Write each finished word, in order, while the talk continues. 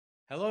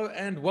Hello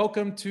and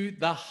welcome to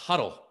The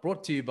Huddle,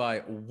 brought to you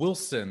by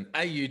Wilson,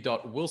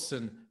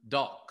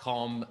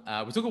 au.wilson.com.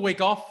 We took a week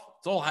off.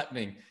 It's all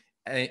happening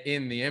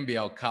in the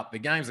NBL Cup. The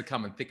games are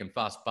coming thick and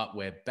fast, but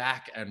we're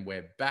back, and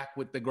we're back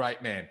with the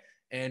great man,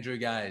 Andrew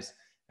Gaze,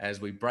 as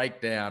we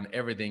break down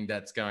everything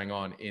that's going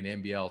on in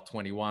NBL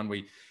 21.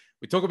 We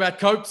talk about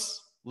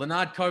Copes,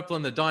 Leonard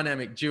Copeland, the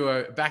dynamic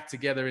duo, back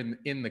together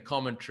in the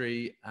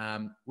commentary.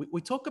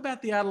 We talk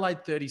about the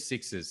Adelaide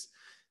 36ers.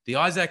 The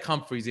Isaac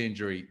Humphries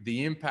injury,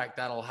 the impact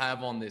that'll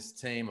have on this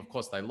team. Of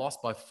course, they lost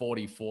by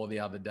 44 the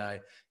other day.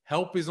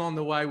 Help is on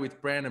the way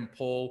with Brandon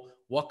Paul,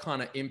 what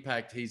kind of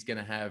impact he's going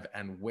to have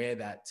and where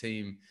that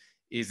team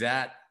is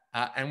at.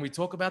 And we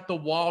talk about the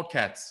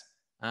Wildcats.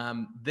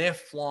 They're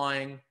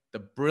flying, the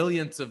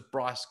brilliance of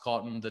Bryce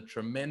Cotton, the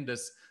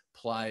tremendous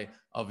play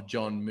of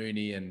John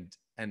Mooney and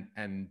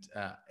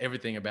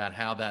everything about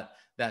how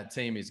that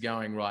team is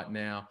going right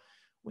now.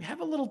 We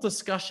have a little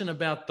discussion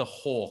about the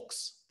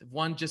Hawks. They've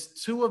won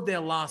just 2 of their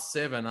last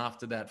 7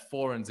 after that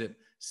 4-0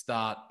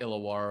 start,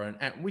 Illawarra.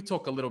 And we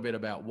talk a little bit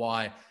about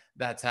why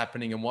that's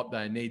happening and what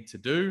they need to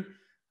do.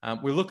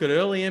 We look at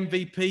early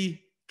MVP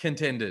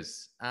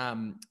contenders,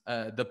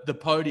 the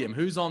podium.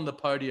 Who's on the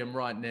podium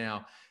right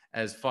now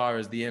as far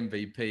as the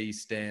MVP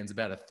stands,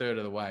 about a third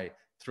of the way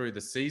through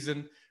the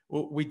season.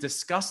 We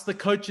discuss the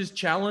coach's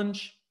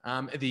challenge,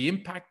 the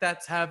impact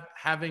that's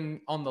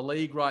having on the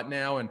league right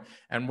now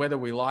and whether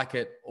we like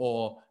it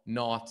or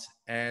not.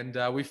 And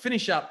we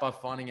finish up by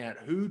finding out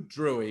who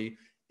Drewy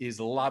is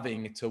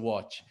loving to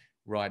watch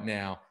right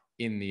now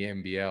in the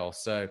NBL.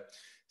 So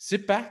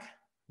sit back,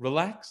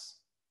 relax.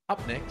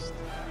 Up next,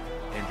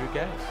 Andrew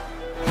Gaze.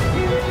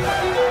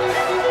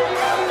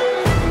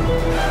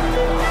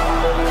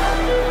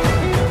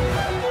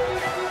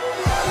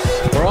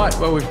 All right,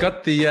 well, we've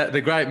got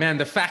the great man,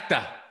 the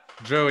factor,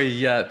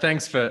 Drewy.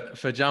 Thanks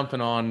for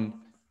jumping on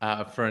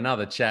for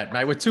another chat,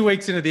 mate. We're 2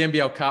 weeks into the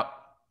NBL Cup.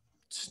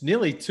 It's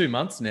nearly 2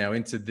 months now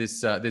into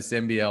this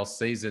NBL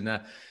season.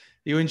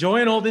 You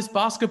enjoying all this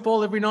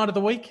basketball every night of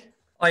the week?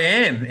 I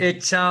am.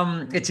 It's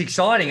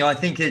exciting. I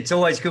think it's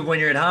always good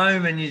when you're at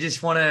home and you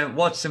just want to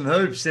watch some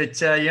hoops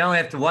that you only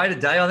have to wait a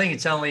day. I think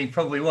it's only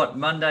probably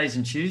Mondays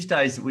and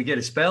Tuesdays that we get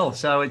a spell.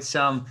 So it's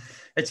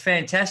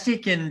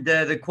fantastic, and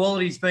the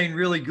quality's been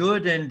really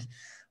good. And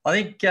I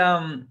think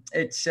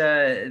there's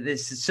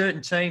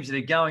certain teams that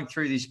are going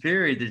through this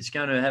period that's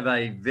going to have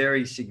a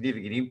very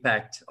significant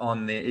impact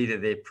on either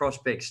their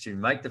prospects to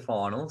make the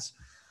finals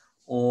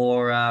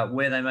or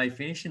where they may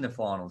finish in the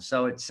finals.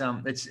 So it's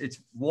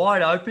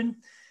wide open,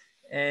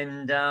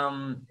 and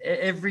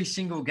every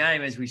single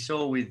game, as we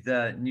saw with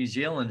New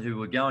Zealand, who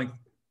were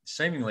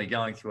seemingly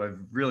going through a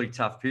really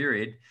tough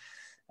period,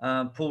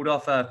 pulled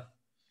off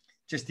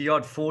just the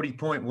odd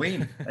 40-point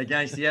win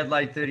against the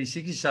Adelaide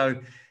 36ers. So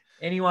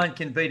anyone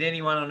can beat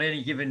anyone on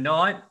any given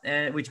night,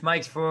 which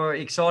makes for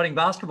exciting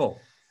basketball.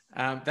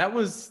 That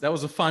was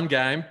a fun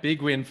game,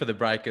 big win for the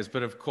Breakers.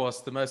 But of course,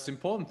 the most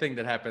important thing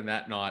that happened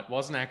that night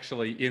wasn't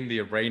actually in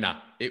the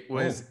arena. It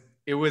was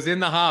in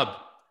the hub.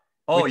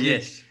 Oh,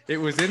 yes. It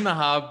was in the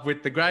hub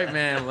with the great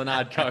man,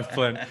 Leonard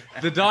Copeland,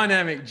 the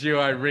dynamic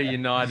duo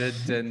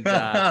reunited. And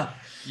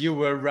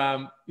you're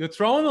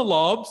throwing the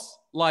lobs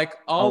like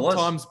old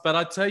times, but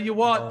I tell you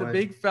what, the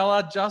big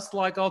fella, just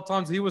like old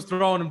times, he was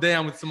throwing them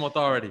down with some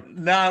authority.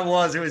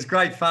 No, it was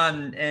great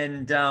fun,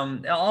 and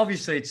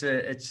obviously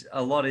it's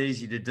a lot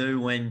easier to do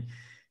when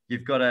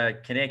you've got a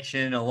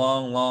connection, a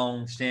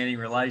long standing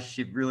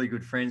relationship, really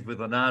good friends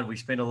with Leonard. We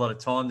spend a lot of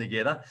time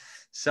together,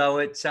 so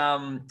it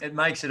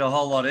makes it a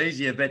whole lot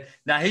easier. But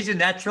no, he's a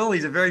natural.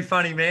 He's a very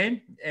funny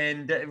man,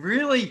 and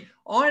really,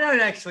 I don't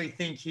actually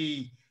think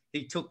he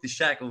took the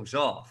shackles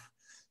off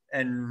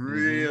and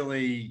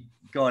really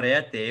got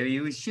out there. He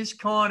was just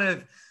kind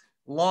of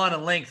line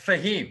and length for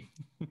him.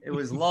 It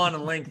was line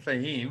and length for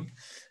him.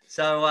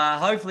 So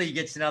hopefully he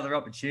gets another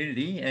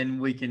opportunity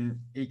and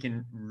he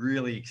can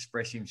really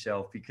express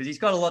himself, because he's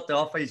got a lot to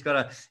offer. He's got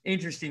an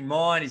interesting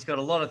mind. He's got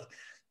a lot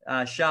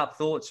of sharp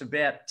thoughts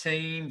about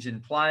teams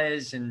and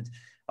players. And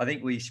I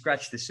think we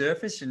scratched the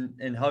surface,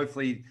 and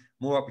hopefully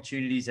more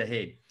opportunities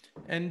ahead.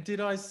 And did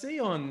I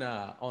see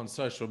on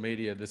social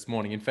media this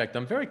morning? In fact,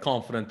 I'm very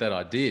confident that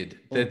I did.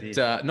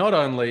 Not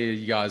only are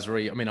you guys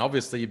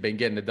obviously you've been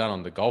getting it done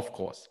on the golf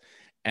course,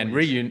 and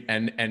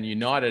and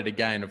united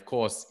again, of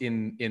course,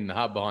 in the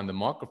hub behind the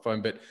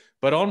microphone,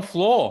 but on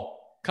floor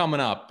coming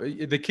up.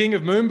 The King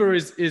of Moomba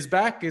is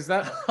back. Is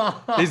that?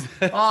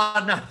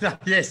 Oh no,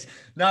 yes,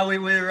 no.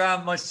 We're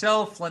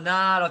myself,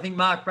 Leonard. I think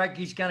Mark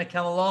Brackey's going to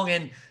come along,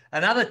 and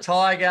another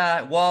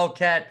Tiger,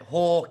 Wildcat,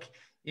 Hawk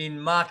in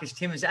Marcus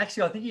Timmins.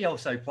 Actually, I think he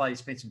also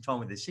spent some time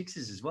with the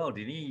Sixers as well,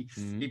 didn't he?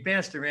 Mm-hmm. He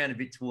bounced around a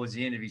bit towards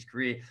the end of his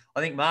career.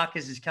 I think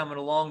Marcus is coming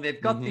along.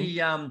 They've got the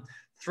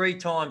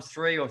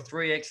 3x3 or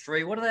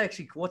 3x3. What are they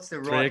actually? What's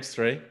the right?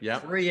 3x3. Yeah.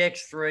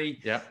 3x3.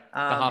 Yeah. The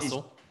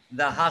hustle.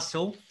 The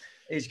hustle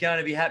is going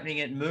to be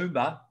happening at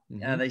Moomba.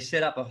 Mm-hmm. They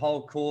set up a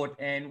whole court,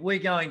 and we're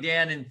going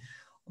down, and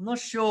I'm not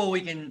sure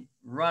we can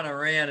run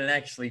around and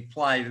actually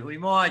play, but we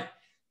might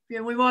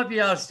we might be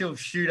able to still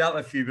shoot up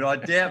a few, but I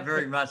doubt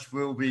very much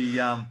we'll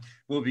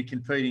be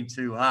competing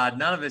too hard.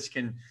 None of us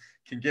can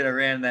get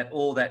around that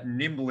all that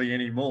nimbly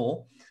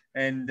anymore.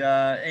 And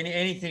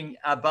anything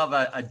above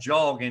a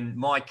jog, and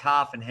my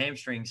calf and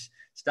hamstrings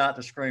start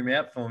to scream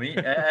out to me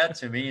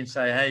and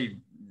say, "Hey,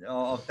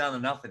 I've done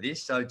enough of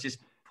this, so just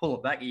pull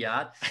it back a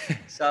yard."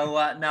 So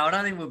no, I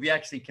don't think we'll be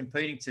actually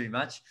competing too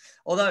much.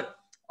 Although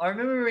I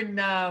remember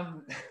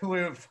we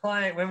were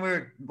playing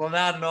when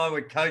Bernard and I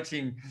were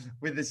coaching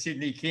with the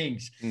Sydney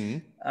Kings.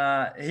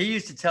 He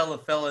used to tell the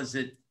fellas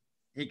that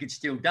he could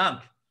still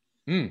dunk,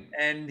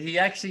 and he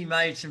actually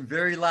made some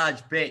very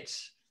large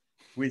bets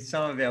with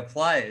some of our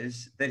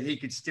players that he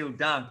could still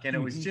dunk. And it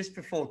was just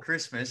before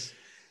Christmas,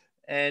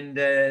 and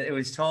it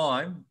was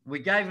time. We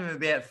gave him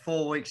about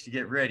 4 weeks to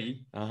get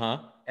ready,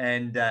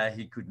 and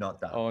he could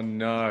not dunk. Oh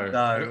no!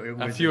 So it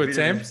was a few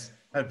attempts.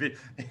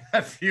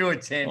 A few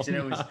attempts, and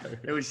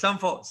it was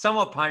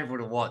somewhat painful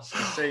to watch, to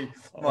see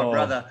my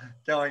brother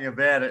going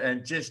about it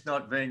and just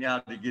not being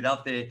able to get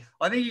up there.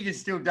 I think you can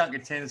still dunk a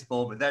tennis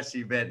ball, but that's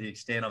about the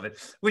extent of it,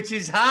 which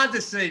is hard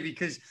to see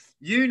because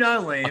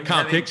Liam, I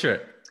can't picture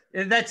it.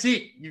 And that's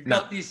it. You've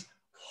got this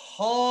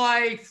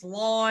high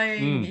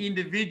flying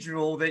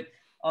individual that,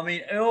 I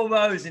mean,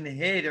 elbows and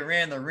head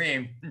around the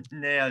rim,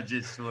 now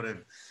just sort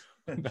of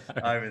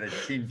over the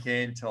tin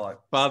can type.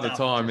 Father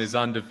Time is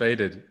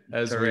undefeated,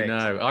 as Correct. we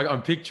know.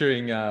 I'm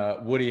picturing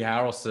Woody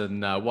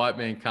Harrelson, White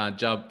Man Can't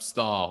Jump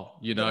style,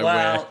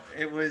 Well,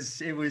 it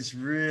was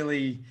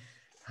really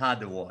hard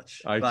to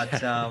watch.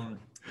 Okay.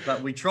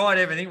 But we tried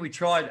everything.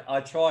 I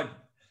tried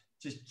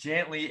just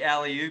gently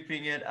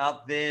alley-ooping it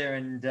up there,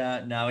 and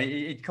no,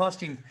 it cost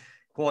him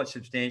quite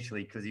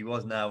substantially because he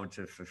wasn't able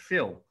to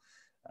fulfill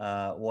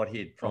what he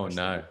had promised.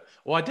 Oh, no.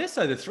 Well, I dare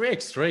say the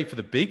 3x3 for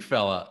the big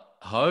fella,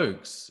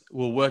 Hogs,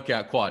 will work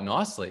out quite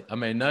nicely. I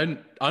mean,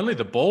 only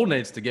the ball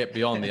needs to get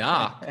beyond the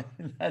arc.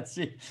 That's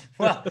it.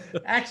 Well,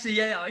 actually,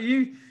 yeah,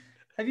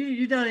 have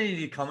you done any of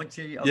the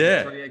commentary of the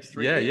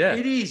 3x3? Yeah.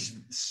 It is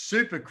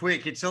super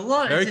quick. It's a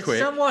lot. Very it's quick.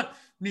 Somewhat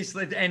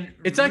misled. And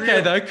it's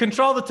okay, though.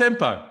 Control the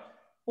tempo.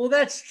 Well,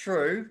 that's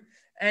true.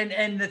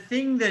 And the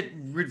thing that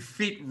would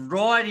fit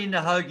right into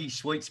Hoagie's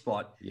sweet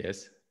spot.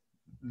 Yes.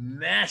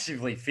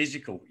 Massively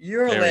physical.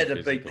 You're allowed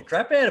to beat the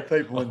crap out of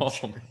people.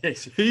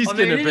 He's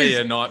going to be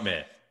a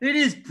nightmare. It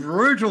is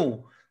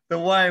brutal the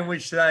way in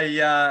which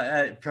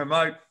they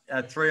promote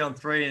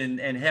 3-on-3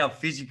 and how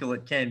physical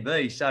it can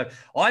be. So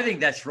I think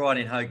that's right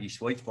in Hoagie's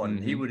sweet spot.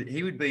 And he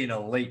would be an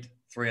elite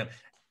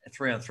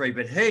 3-on-3.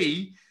 But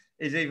he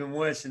is even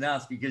worse than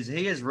us because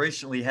he has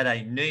recently had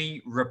a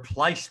knee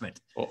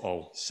replacement.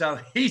 So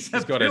he's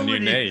got a new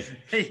knee.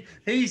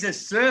 He's a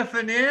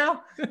surfer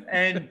now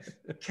and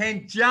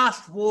can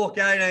just walk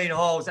 18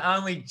 holes,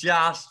 only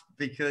just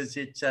because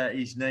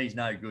his knee's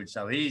no good.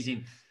 So he's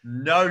in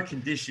no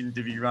condition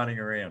to be running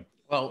around.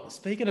 Well,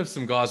 speaking of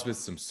some guys with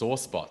some sore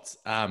spots,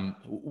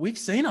 we've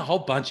seen a whole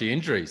bunch of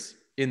injuries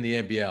in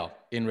the NBL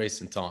in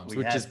recent times,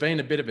 which has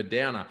been a bit of a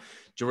downer.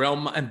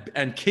 Jarrell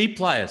and key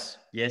players,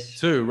 yes,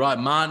 too, right?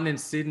 Martin in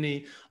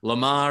Sydney,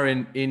 Lamar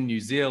in New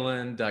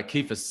Zealand,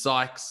 Kiefer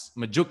Sykes,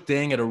 Majuk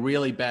Deng at a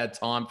really bad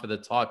time for the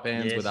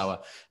Taipans where they were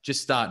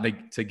just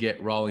starting to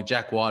get rolling.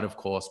 Jack White, of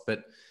course,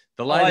 but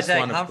the latest Isaac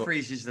one,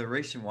 Humphries is the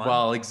recent one.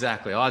 Well,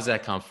 exactly,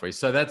 Isaac Humphries.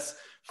 So that's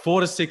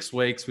 4 to 6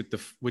 weeks with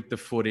the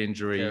foot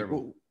injury.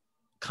 Terrible.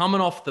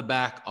 Coming off the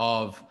back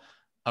of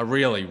a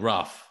really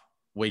rough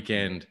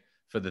weekend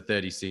for the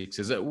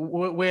 36ers.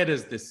 Where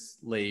does this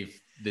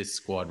leave this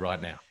squad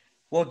right now?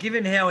 Well,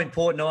 given how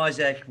important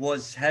Isaac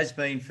has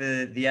been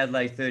for the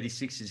Adelaide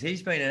 36ers,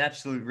 he's been an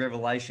absolute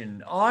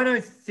revelation. I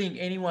don't think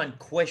anyone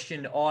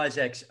questioned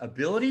Isaac's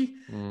ability,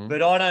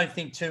 but I don't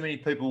think too many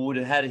people would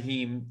have had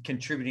him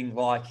contributing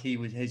like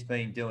has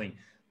been doing.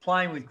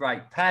 Playing with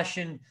great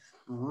passion,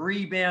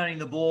 rebounding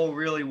the ball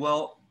really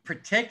well,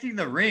 protecting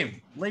the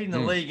rim, leading the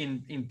league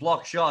in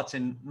block shots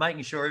and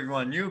making sure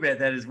everyone knew about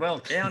that as well,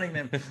 counting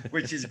them,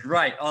 which is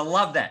great. I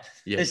love that.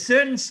 Yes. There's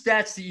certain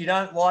stats that you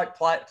don't like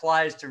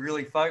players to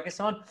really focus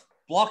on.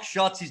 Block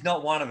shots is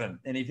not one of them.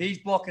 And if he's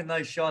blocking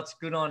those shots,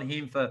 good on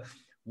him for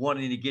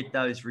wanting to get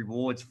those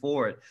rewards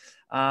for it.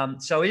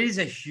 So it is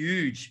a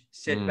huge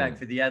setback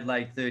for the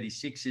Adelaide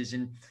 36ers.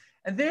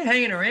 And they're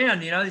hanging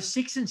around, they're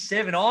 6 and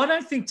 7. I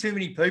don't think too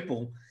many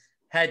people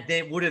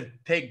would have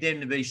pegged them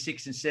to be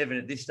 6 and 7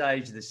 at this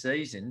stage of the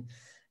season.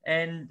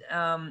 And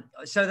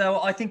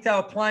so I think they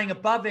were playing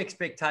above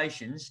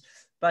expectations,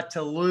 but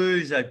to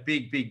lose a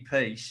big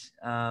piece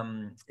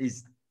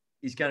is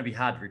going to be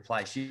hard to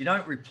replace. You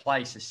don't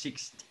replace a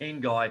 6'10"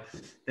 guy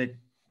that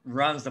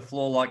runs the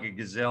floor like a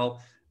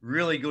gazelle,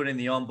 really good in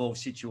the on-ball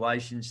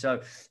situation.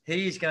 So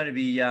he is going to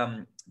be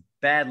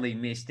badly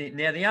missed.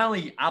 Now, the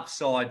only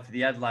upside for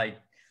the Adelaide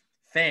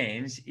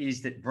fans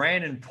is that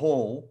Brandon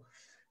Paul,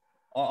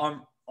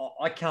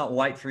 I can't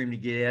wait for him to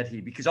get out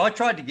here because I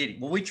tried to get him.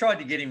 Well, we tried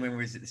to get him when we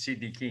was at the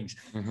Sydney Kings.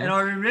 And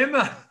I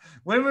remember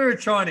when we were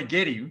trying to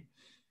get him,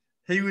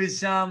 he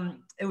was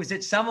it was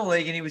at Summer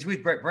League and he was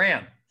with Brett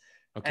Brown.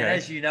 And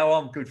as you know,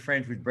 I'm good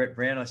friends with Brett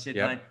Brown. I said,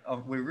 Yep. mate,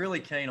 we're really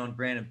keen on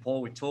Brandon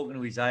Paul. We're talking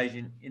to his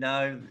agent,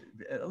 a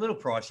little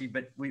pricey,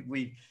 but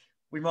we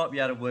might be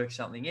able to work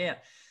something out.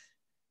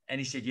 And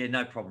he said, yeah,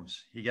 no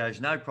problems. He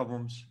goes, no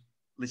problems.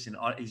 Listen,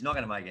 he's not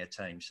going to make our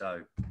team.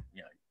 So,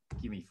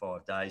 give me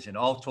 5 days and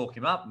I'll talk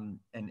him up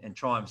and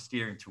try and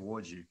steer him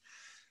towards you.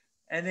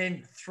 And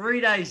then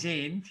 3 days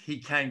in, he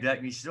came back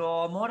and he said,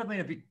 I might have been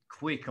a bit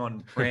quick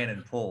on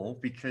Brandon Paul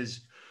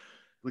because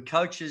the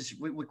coaches,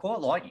 we quite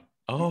like him.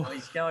 Oh,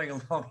 he's going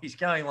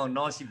along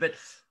nicely, but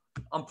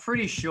I'm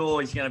pretty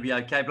sure he's going to be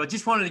okay. But I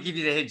just wanted to give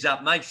you the heads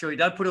up. Make sure you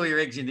don't put all your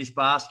eggs in this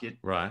basket.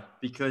 Right.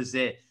 Because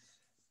they're...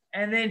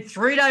 And then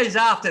 3 days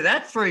after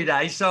that 3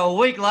 days, so a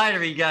week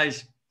later, he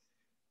goes,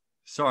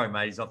 sorry,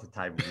 mate, he's off the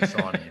table. We're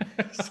signing him.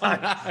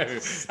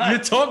 You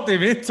talked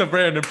him into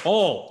Brandon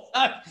Paul.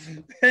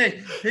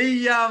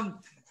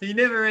 He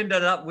never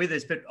ended up with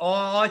us, but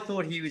I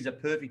thought he was a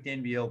perfect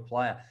NBL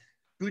player.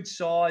 Good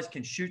size,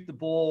 can shoot the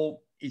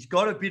ball. He's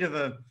got a bit of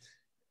a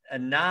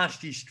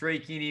nasty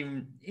streak in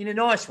him in a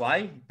nice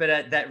way,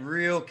 but that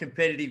real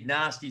competitive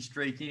nasty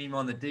streak in him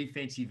on the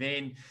defensive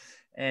end,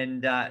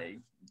 and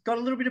got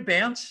a little bit of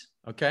bounce.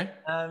 Okay.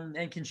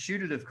 And can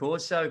shoot it, of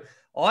course. So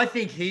I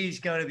think he's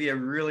going to be a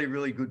really,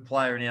 really good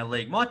player in our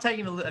league. Might take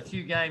him a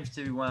few games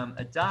to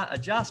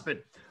adjust,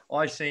 but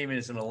I see him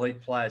as an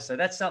elite player. So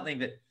that's something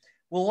that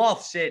will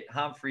offset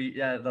Humphrey,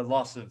 the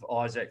loss of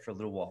Isaac for a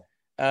little while.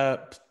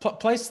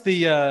 Place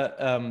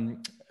the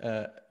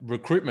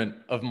recruitment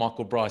of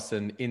Michael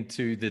Bryson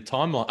into the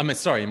timeline. I mean,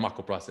 sorry,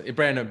 Michael Bryson,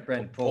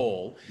 Brandon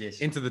Paul, yes,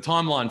 into the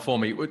timeline for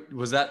me.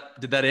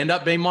 Did that end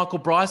up being Michael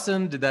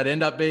Bryson? Did that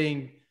end up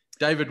being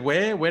David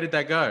Ware? Where did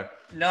that go?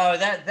 No,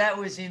 that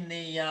was in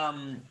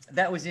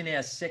that was in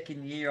our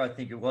second year, I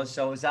think it was.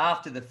 So it was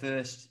after the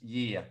first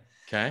year.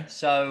 Okay.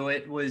 So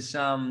it was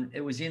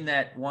in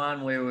that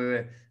one where we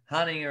were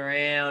hunting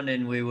around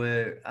and we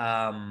were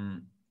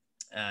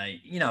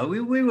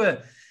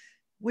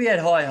we had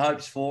high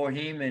hopes for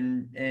him,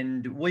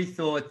 and we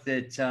thought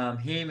that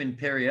him and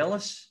Perry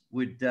Ellis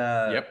would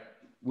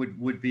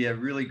be a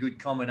really good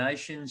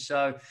combination.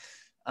 So,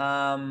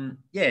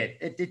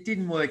 it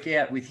didn't work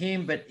out with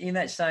him, but in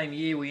that same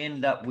year we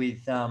ended up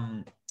with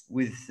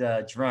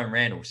Jerome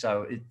Randall.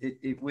 So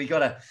we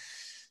got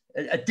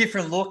a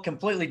different look,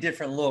 completely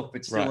different look,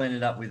 but still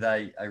ended up with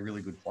a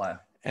really good player.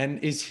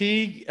 And is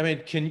he? I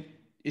mean,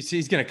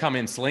 he's going to come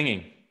in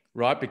slinging,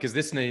 right? Because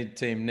this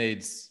team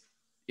needs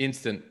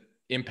instant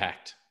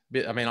impact.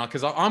 I mean,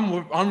 because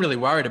I'm really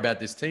worried about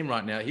this team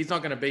right now. He's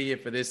not going to be here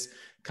for this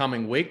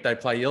coming week. They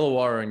play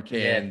Illawarra and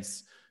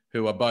Cairns,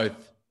 who are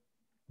both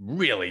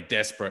really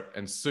desperate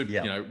and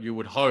super. You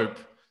would hope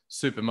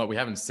super. We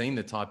haven't seen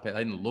the type. They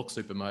didn't look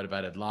super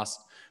motivated last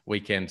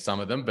weekend, some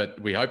of them, but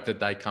we hope that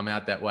they come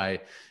out that way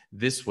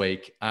this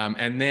week.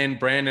 And then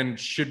Brandon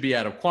should be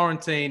out of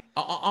quarantine.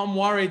 I'm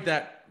worried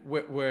that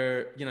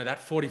we're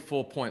that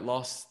 44-point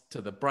loss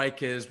to the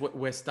Breakers.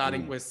 We're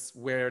starting.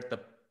 We're at the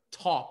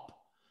top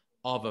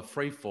of a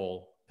free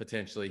fall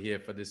potentially here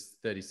for this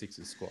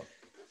 36ers squad.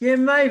 Yeah,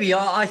 maybe.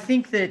 I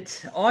think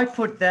that I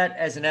put that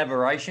as an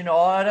aberration.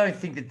 I don't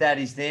think that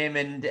is them.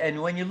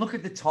 And when you look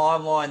at the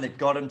timeline that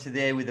got them to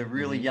there with a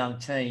really young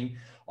team,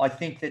 I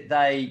think that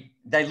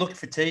they looked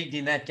fatigued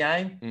in that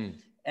game.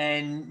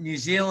 And New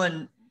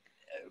Zealand,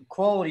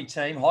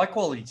 high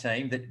quality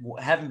team that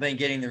haven't been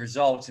getting the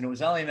results. And it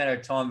was only a matter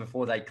of time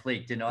before they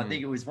clicked. And I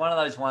think it was one of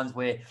those ones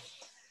where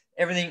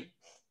everything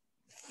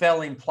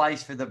fell in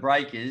place for the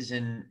Breakers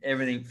and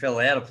everything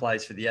fell out of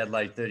place for the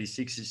Adelaide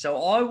 36ers.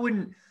 So I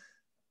wouldn't,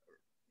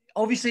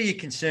 obviously you're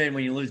concerned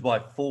when you lose by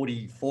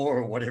 44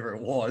 or whatever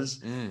it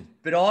was,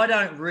 but I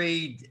don't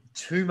read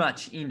too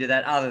much into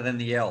that other than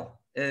the L.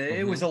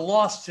 It was a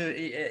loss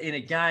in a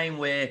game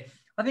where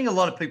I think a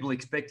lot of people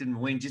expected them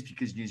to win just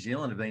because New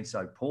Zealand have been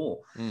so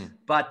poor.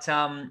 But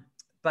I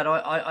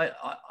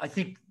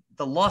think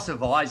the loss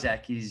of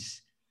Isaac is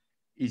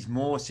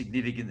more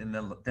significant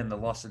than the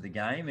loss of the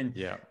game.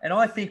 And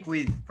I think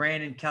with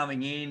Brandon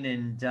coming in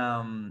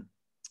and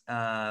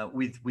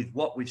with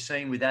what we've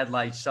seen with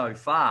Adelaide so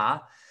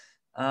far,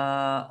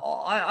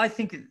 I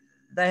think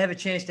they have a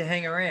chance to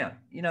hang around.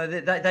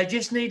 They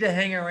just need to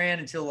hang around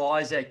until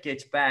Isaac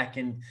gets back.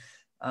 And,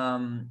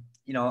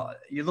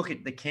 you look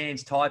at the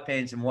Cairns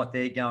Taipans and what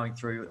they're going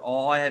through.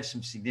 I have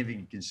some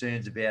significant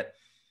concerns about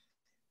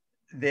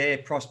their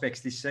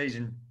prospects this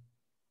season,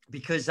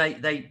 because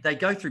they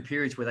go through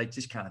periods where they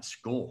just can't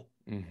score.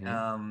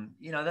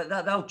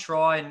 They'll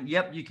try and,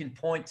 you can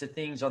point to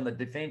things on the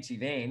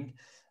defensive end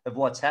of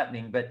what's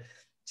happening. But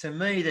to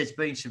me, there's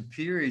been some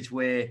periods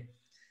where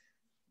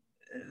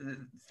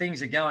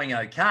things are going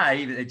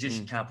okay, but they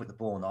just can't put the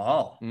ball in the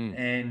hole.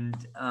 And,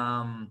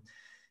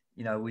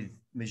 with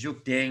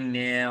Majuk Deng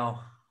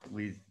now,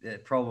 with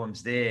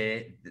problems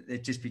there,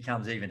 it just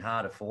becomes even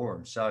harder for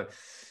them. So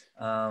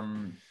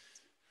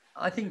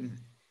I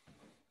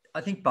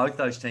think both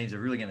those teams are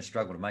really going to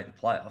struggle to make the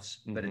playoffs,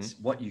 but it's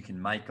what you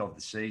can make of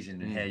the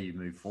season and how you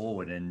move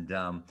forward. And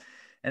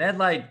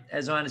Adelaide,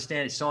 as I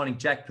understand it, signing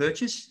Jack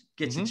Purchase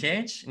gets a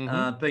chance,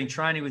 been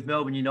training with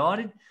Melbourne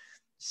United.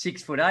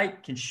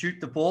 6'8", can shoot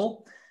the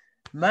ball.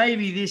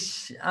 Maybe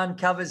this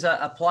uncovers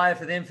a player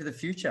for them for the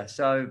future.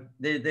 So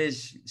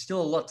there's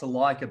still a lot to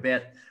like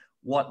about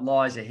what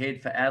lies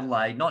ahead for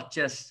Adelaide, not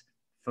just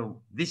for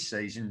this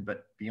season,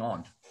 but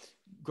beyond.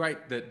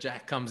 Great that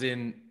Jack comes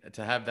in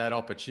to have that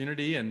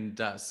opportunity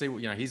and see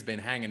what, he's been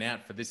hanging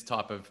out for this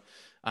type of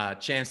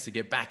chance to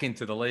get back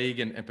into the league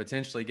and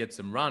potentially get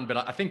some run.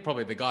 But I think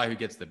probably the guy who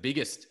gets the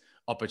biggest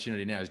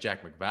opportunity now is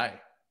Jack McVeigh. Right?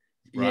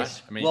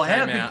 Yes. I mean, he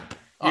came out.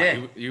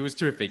 Yeah. He was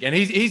terrific. And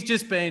he's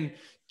just been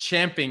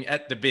champing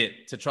at the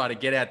bit to try to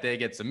get out there,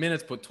 get some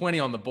minutes, put 20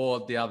 on the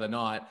board the other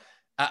night.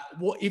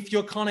 If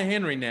you're Connor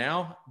Henry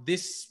now,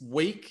 this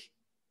week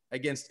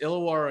against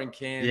Illawarra and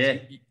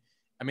Cairns,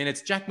 I mean,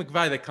 it's Jack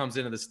McVeigh that comes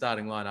into the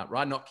starting lineup,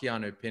 right? Not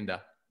Keanu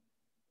Pinder.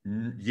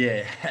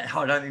 Yeah,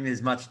 I don't think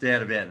there's much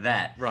doubt about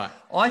that. Right.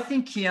 I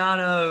think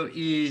Keanu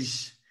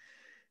is,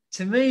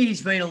 to me,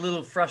 he's been a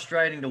little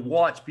frustrating to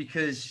watch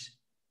because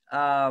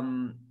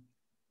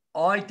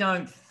I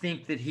don't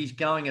think that he's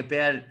going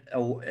about it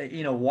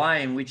in a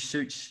way in which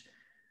suits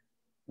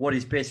what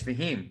is best for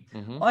him.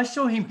 Mm-hmm. I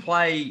saw him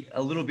play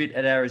a little bit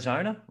at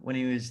Arizona when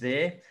he was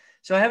there.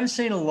 So I haven't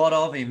seen a lot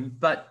of him,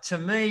 but to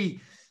me,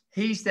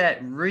 he's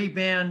that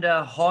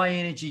rebounder,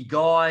 high-energy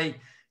guy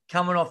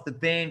coming off the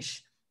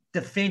bench,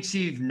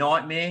 defensive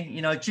nightmare,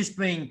 just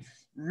being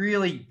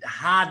really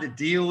hard to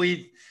deal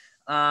with.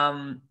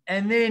 And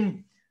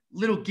then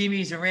little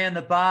gimmies around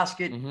the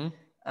basket. Mm-hmm.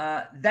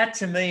 That,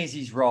 to me, is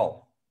his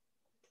role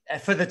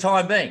for the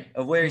time being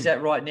of where he's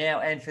at right now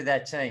and for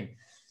that team.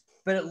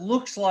 But it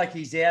looks like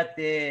he's out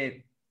there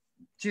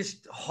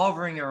just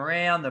hovering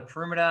around the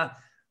perimeter,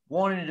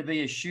 wanting to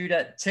be a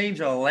shooter. Teams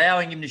are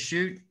allowing him to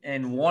shoot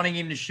and wanting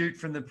him to shoot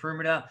from the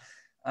perimeter.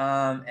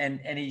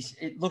 And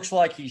it looks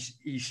like he's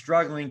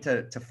struggling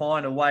to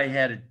find a way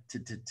how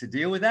to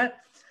deal with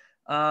that.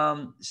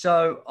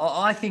 So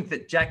I think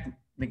that Jack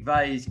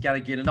McVeigh is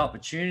going to get an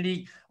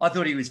opportunity. I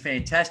thought he was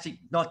fantastic,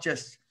 not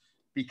just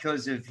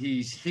because of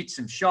his hits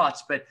and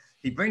shots, but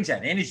he brings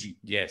that energy.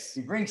 Yes.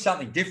 He brings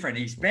something different.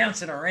 He's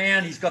bouncing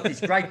around. He's got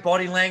this great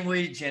body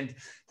language, and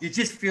you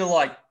just feel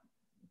like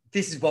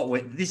this is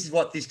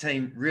what this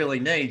team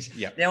really needs.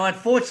 Yep. Now,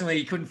 unfortunately,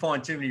 he couldn't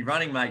find too many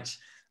running mates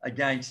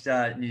against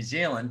New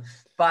Zealand,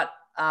 but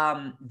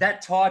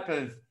that type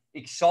of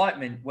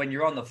excitement when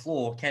you're on the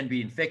floor can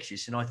be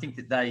infectious, and I think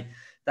that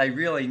they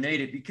really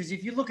need it, because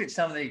if you look at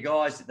some of the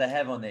guys that they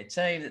have on their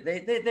team, that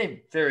they're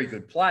very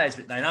good players,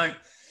 but they don't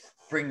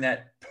bring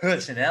that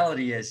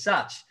personality as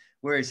such,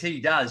 whereas he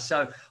does.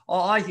 So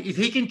if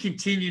he can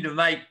continue to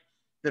make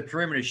the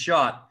perimeter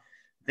shot,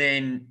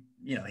 then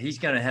he's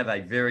going to have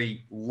a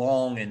very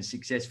long and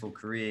successful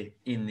career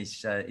in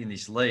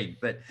this league.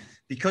 But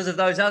because of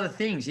those other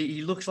things,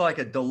 he looks like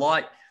a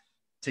delight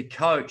to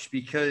coach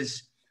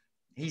because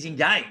he's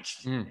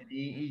engaged.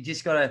 You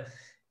just got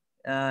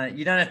to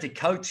you don't have to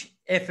coach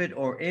effort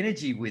or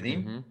energy with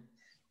him. Mm-hmm.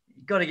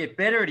 You've got to get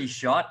better at his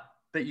shot,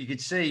 but you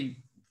could see,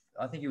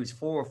 I think he was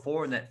 4 of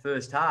 4 in that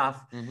first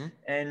half. Mm-hmm.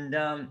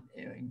 And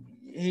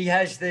he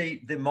has the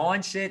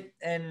mindset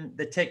and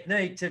the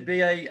technique to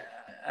be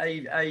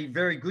a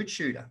very good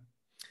shooter.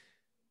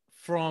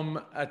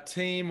 From a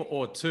team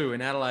or two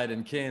in Adelaide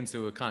and Cairns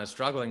who are kind of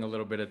struggling a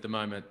little bit at the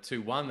moment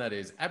to one that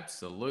is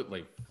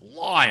absolutely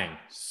flying,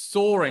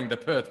 soaring, the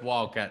Perth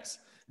Wildcats,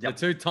 the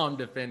two-time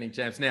defending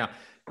champs. Now,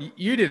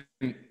 you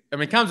didn't,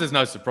 it comes as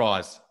no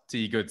surprise to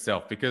your good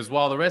self, because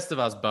while the rest of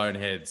us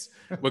boneheads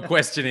were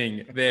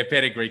questioning their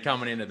pedigree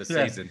coming into the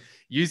season,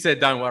 you said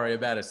don't worry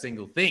about a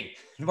single thing.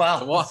 Well,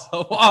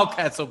 the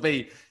Wildcats will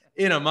be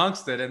in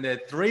amongst it, and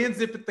they're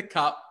 3-0 at the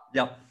Cup.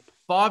 Yep.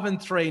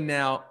 5-3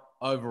 now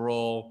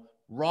overall.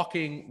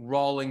 Rocking,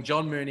 rolling.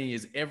 John Mooney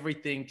is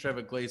everything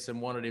Trevor Gleeson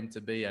wanted him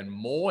to be and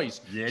more. He's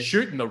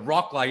shooting the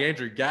rock like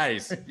Andrew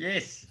Gaze.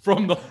 Yes.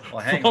 Hang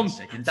on a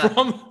second.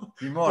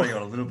 You might have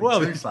got a little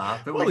bit too far,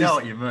 but we know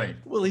what you mean.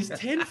 Well, he's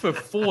 10 for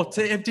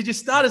 14. Did you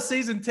start a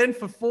season 10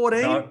 for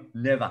 14? No,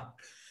 never.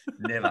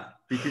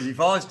 Because if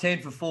I was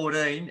 10 for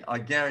 14, I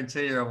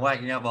guarantee you I'm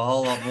waking up a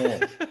whole lot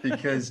more.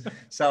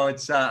 So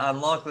it's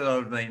unlikely I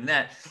would have been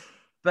that.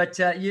 But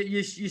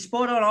you're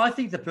spot on. I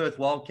think the Perth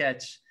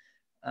Wildcats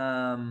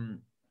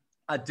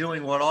are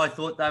doing what I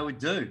thought they would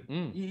do.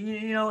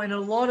 And a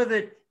lot of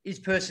it is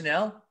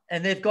personnel,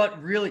 and they've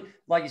got really,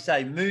 like you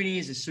say, Mooney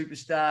is a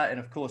superstar, and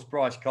of course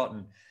Bryce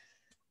Cotton,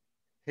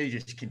 he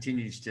just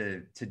continues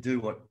to do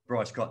what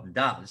Bryce Cotton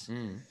does.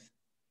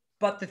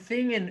 But the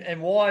thing,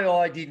 and why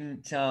I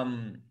didn't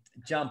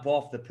jump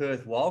off the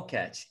Perth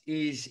Wildcats,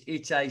 is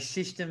it's a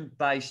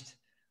system-based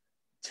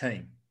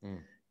team.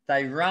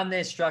 They run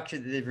their structure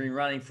that they've been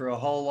running for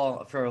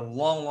a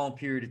long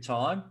period of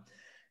time.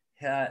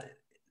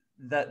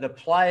 The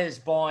players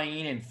buying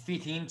in and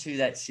fit into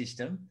that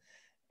system.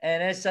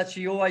 And as such,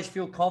 you always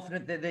feel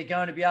confident that they're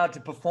going to be able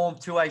to perform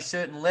to a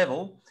certain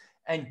level.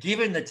 And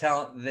given the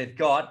talent that they've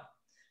got,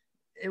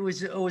 it was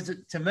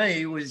to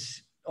me, it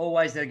was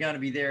always they're going to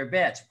be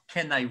thereabouts.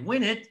 Can they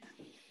win it?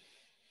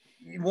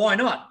 Why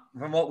not?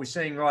 From what we're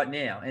seeing right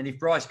now. And if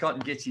Bryce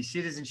Cotton gets his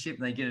citizenship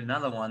and they get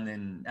another one,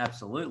 then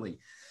absolutely.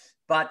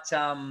 But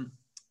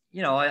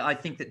I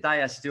think that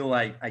they are still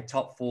a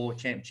top 4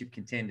 championship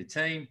contender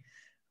team.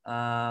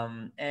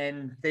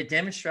 And they're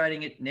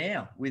demonstrating it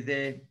now with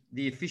the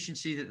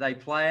efficiency that they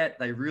play at.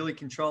 They really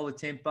control the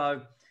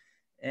tempo.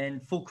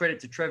 And full credit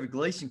to Trevor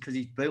Gleeson, because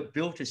he's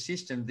built a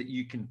system that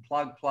you can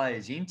plug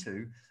players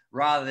into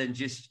rather than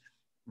just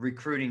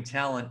recruiting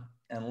talent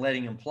and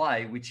letting them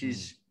play, which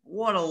is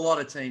what a lot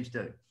of teams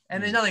do.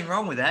 And there's nothing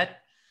wrong with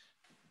that,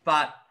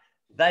 but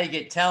they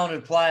get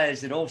talented players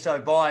that also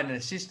buy into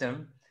the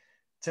system.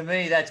 To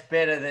me, that's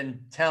better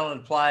than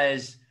talented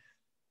players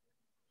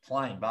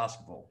playing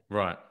basketball.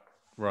 Right.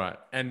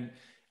 And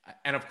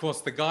of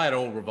course, the guy it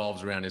all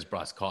revolves around is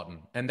Bryce Cotton.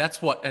 And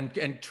that's what,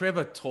 and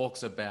Trevor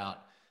talks about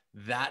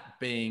that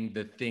being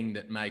the thing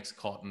that makes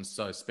Cotton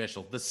so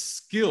special. The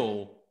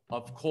skill,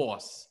 of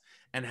course,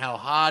 and how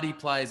hard he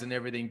plays and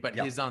everything, but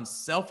his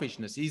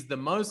unselfishness. He's the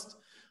most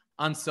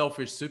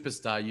unselfish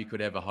superstar you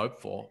could ever hope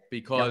for,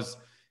 because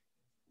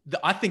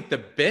I think the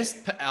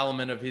best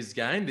element of his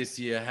game this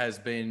year has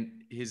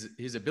been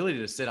his ability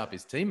to set up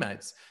his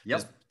teammates.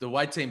 The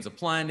way teams are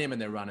playing him,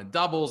 and they're running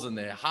doubles, and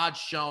they're hard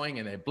showing,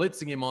 and they're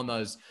blitzing him on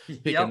those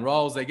pick and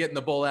rolls. They're getting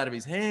the ball out of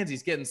his hands.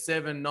 He's getting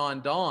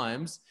 7-9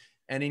 dimes.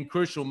 And in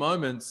crucial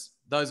moments,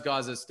 those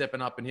guys are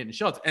stepping up and hitting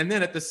shots. And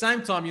then at the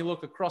same time, you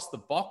look across the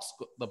box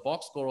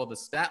score or the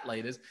stat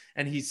leaders,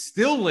 and he's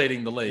still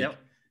leading the league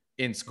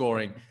in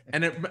scoring.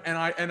 And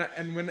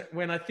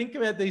when I think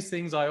about these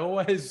things, I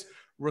always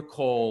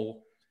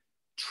recall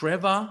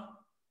Trevor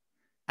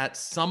at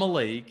Summer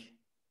League,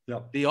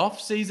 the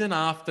off-season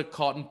after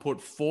Cotton put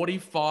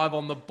 45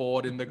 on the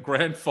board in the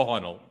grand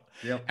final.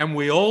 And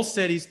we all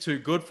said he's too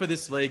good for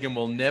this league and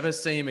we'll never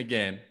see him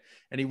again.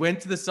 And he went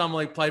to the Summer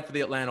League, played for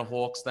the Atlanta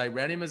Hawks. They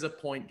ran him as a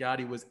point guard.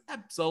 He was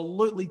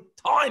absolutely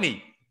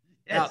tiny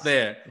out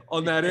there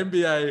on that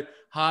NBA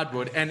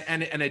hardwood. And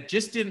it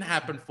just didn't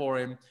happen for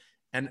him.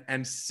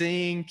 And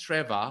seeing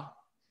Trevor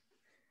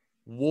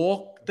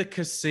walk the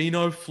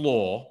casino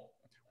floor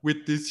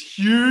with this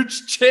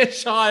huge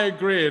Cheshire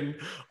grin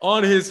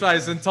on his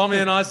face. And Tommy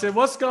and I said,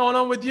 "What's going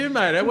on with you,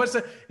 mate?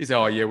 He said,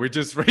 "Oh, yeah, we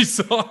just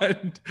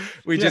re-signed.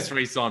 Just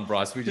re-signed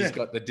Bryce. We just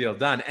got the deal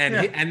done."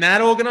 And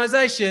that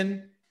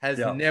organization has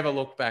never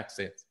looked back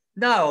since.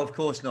 No, of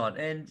course not.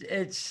 And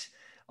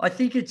I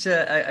think it's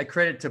a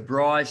credit to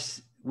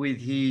Bryce with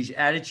his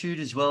attitude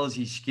as well as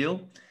his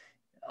skill.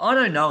 I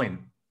don't know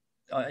him.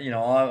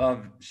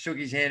 I've shook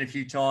his hand a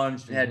few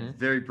times, had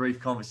very brief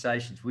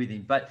conversations with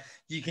him, but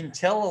you can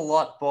tell a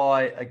lot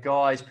by a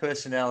guy's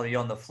personality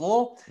on the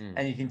floor,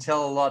 and you can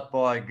tell a lot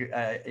by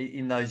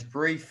in those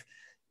brief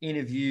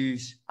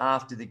interviews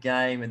after the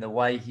game and the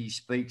way he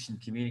speaks and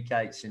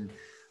communicates. And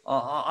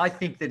I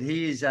think that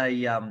he is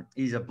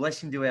he's a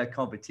blessing to our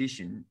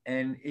competition,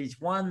 and he's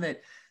one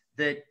that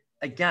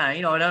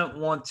again, I don't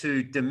want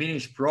to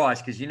diminish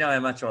Bryce, because you know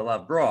how much I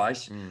love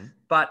Bryce,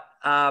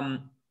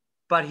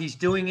 but he's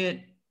doing it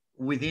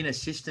within a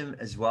system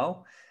as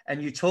well. And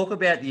you talk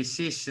about the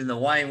assists and the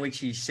way in which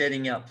he's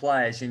setting up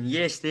players. And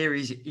yes, there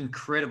is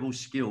incredible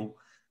skill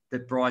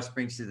that Bryce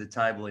brings to the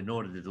table in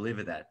order to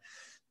deliver that.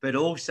 But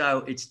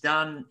also it's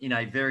done in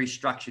a very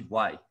structured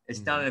way. It's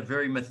done in a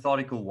very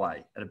methodical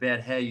way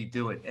about how you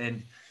do it.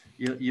 And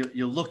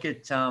you look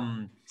at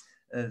the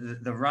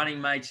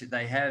running mates that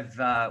they have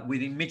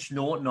within. Mitch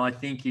Norton, I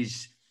think,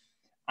 is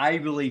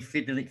ably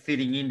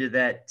fitting into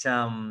that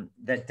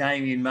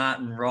Damian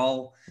Martin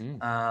role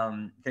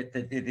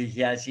that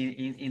he has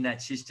in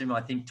that system. I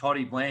think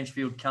Toddy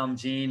Blanchfield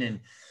comes in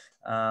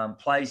and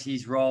plays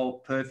his role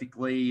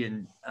perfectly.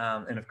 And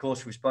of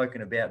course, we've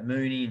spoken about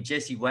Mooney and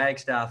Jesse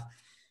Wagstaff.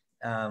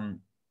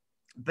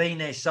 Being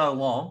there so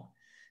long,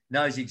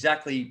 knows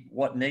exactly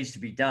what needs to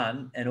be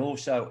done, and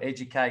also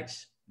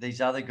educates these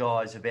other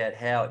guys about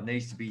how it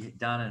needs to be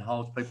done and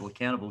holds people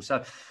accountable.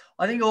 So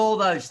I think all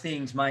those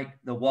things make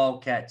the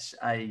Wildcats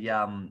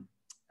a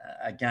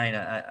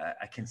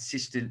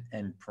consistent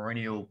and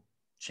perennial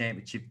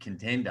championship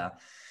contender.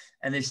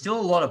 And there's still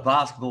a lot of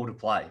basketball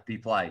to be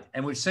played.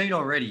 And we've seen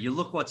already, you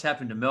look what's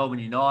happened to Melbourne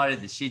United,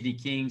 the Sydney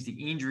Kings, the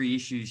injury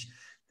issues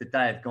that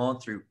they have gone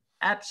through.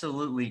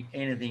 Absolutely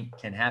anything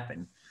can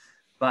happen.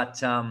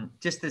 But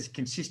just this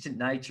consistent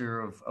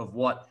nature of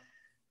what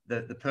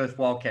the Perth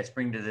Wildcats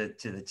bring to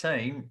the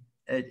team,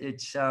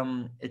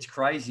 it's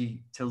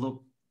crazy to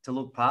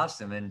look past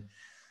them. And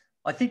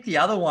I think the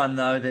other one,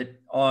 though,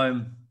 that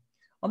I'm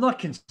not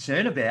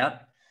concerned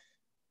about,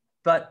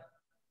 but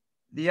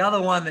the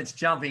other one that's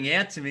jumping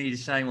out to me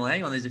is saying, well,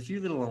 hang on, there's a few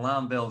little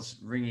alarm bells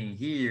ringing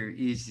here,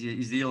 is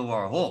the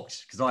Illawarra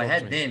Hawks, because I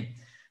had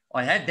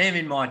them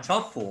in my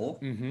top 4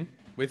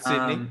 with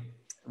Sydney.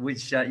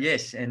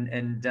 Yes,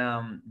 and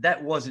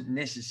that wasn't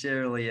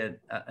necessarily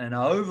an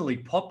overly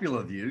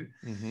popular view,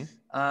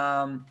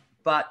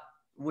 but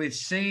we've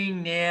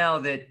seen now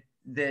that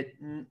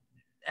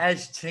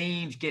as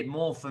teams get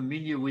more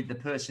familiar with the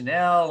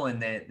personnel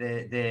and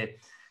their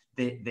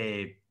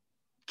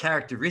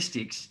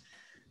characteristics,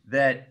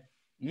 that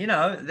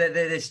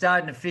they're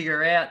starting to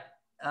figure out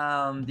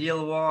the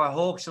Illawarra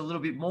Hawks a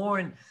little bit more.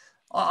 And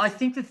I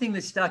think the thing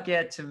that stuck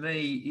out to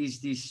me is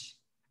this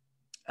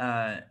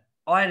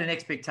I had an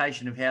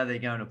expectation of how they're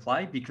going to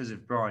play because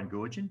of Brian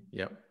Goorjian.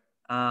 Yep.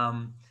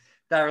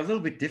 They're a little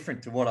bit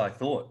different to what I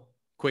thought.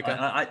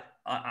 Quicker.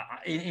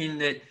 In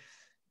that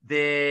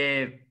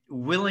their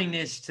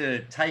willingness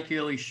to take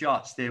early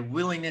shots, their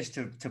willingness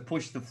to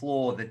push the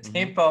floor, the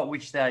tempo at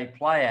which they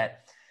play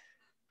at.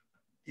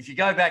 If you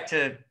go back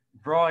to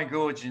Brian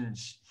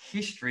Goorjian's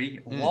history,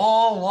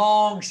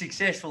 long,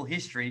 successful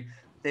history,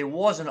 there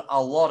wasn't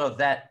a lot of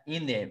that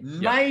in there.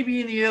 Yep.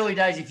 Maybe in the early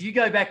days, if you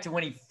go back to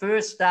when he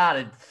first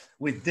started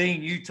with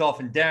Dean Utoff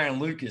and Darren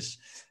Lucas,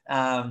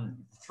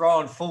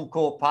 throwing full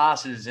court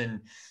passes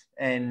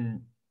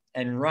and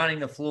running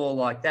the floor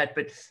like that.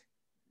 But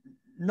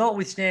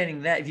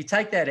notwithstanding that, if you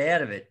take that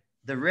out of it,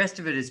 the rest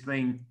of it has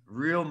been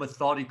real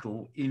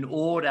methodical in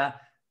order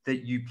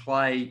that you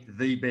play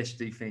the best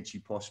defense you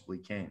possibly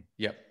can.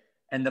 Yep.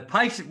 And the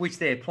pace at which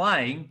they're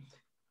playing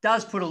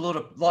does put a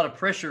lot of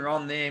pressure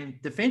on them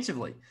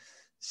defensively.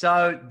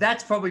 So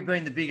that's probably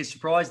been the biggest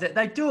surprise. That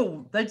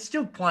they're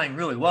still playing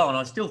really well, and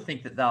I still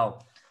think that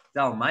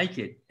they'll make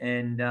it.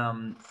 And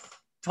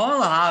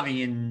Tyler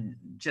Harvey and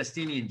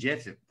Justinian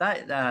Jessup,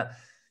 they're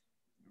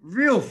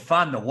real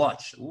fun to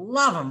watch.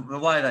 Love them the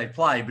way they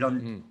play,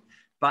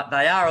 but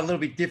they are a little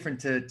bit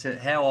different to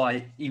how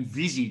I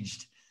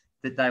envisaged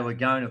that they were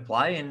going to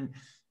play. And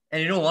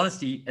in all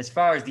honesty, as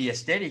far as the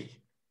aesthetic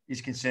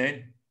is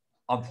concerned,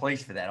 I'm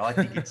pleased for that. I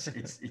think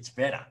it's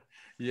better.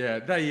 Yeah,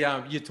 they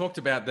you talked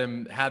about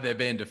them, how they're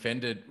being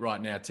defended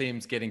right now.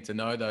 Teams getting to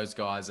know those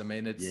guys. I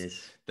mean,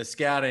 the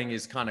scouting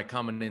is kind of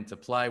coming into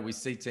play. We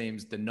see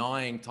teams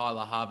denying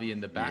Tyler Harvey in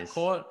the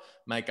backcourt,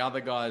 make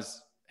other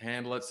guys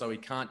handle it, so he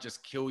can't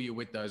just kill you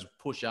with those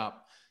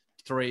push-up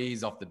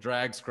threes off the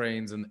drag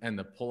screens and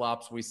the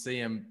pull-ups. We see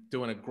him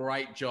doing a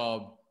great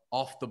job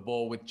off the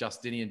ball with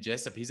Justinian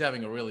Jessup. He's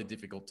having a really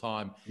difficult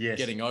time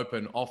getting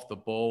open off the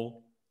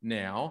ball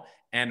now.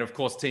 And of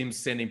course, teams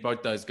sending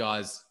both those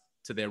guys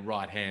to their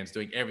right hands,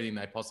 doing everything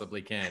they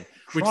possibly can.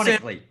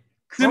 Chronically.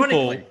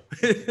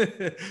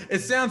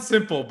 It sounds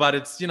simple, but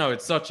it's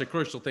such a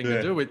crucial thing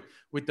to do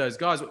with those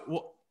guys.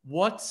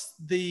 What's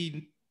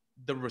the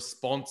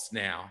response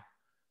now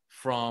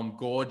from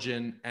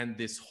Goorjian and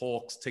this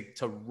Hawks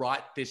to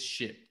right this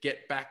ship,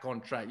 get back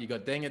on track? You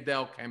got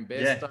Dengadel,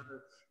 Cambesto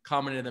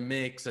coming in the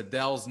mix.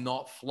 Adele's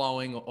not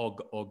flowing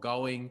or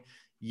going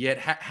yet.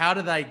 How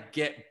do they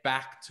get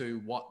back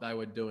to what they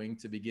were doing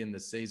to begin the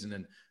season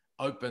and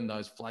open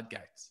those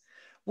floodgates?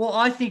 Well,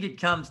 I think it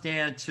comes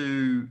down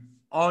to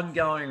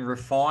ongoing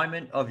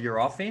refinement of your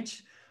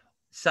offense.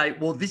 Say,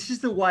 well, this is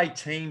the way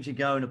teams are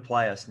going to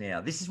play us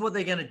now. This is what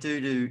they're going to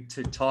do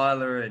to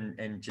Tyler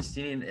and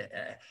Justinian.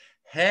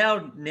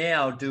 How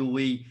now do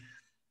we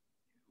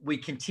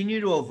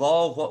continue to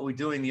evolve what we're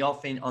doing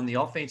on the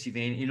offensive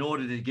end in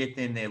order to get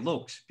them their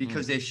looks?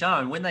 Because they're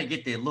shown when they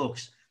get their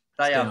looks,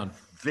 they are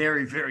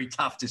very, very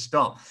tough to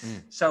stop.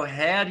 So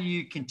how do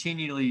you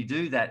continually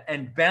do that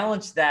and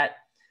balance that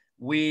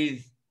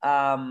with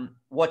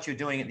what you're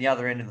doing at the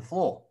other end of the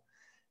floor?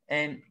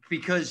 And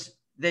because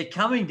they're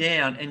coming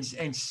down and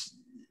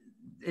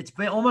it's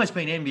been almost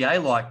been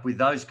NBA-like with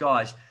those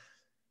guys.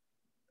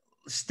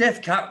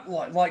 Steph cut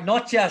like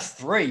not just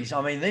threes.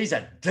 I mean, these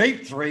are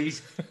deep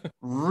threes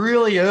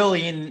really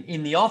early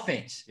in the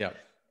offense. Yeah.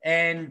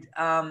 And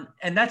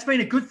that's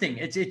been a good thing.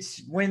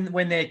 It's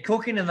when they're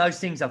cooking and those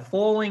things are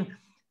falling,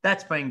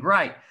 that's been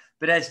great.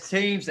 But as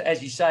teams,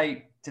 as you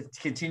say, to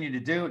continue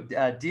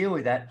to deal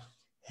with that,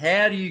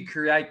 how do you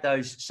create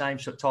those same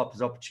types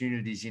of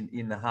opportunities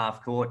in the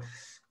half court?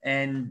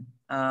 And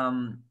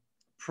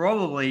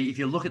probably if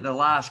you look at the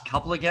last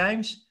couple of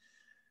games,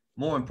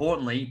 more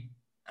importantly,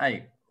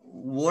 hey,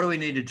 what do we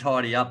need to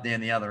tidy up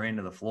down the other end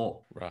of the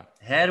floor? Right.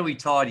 How do we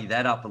tidy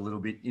that up a little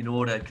bit in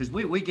order? Because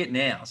we're getting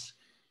ours.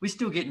 We're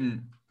still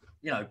getting,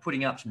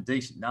 putting up some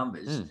decent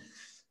numbers.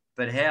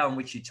 But how in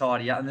which you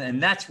tidy up?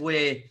 And that's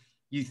where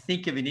you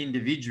think of an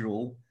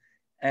individual.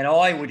 And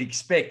I would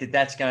expect that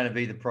that's going to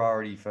be the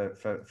priority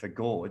for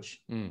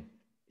Gorge.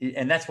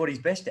 And that's what he's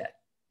best at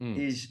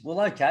is,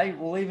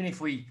 even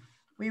if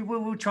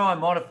we'll try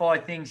and modify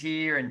things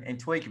here and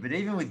tweak it. But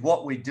even with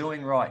what we're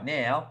doing right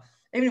now,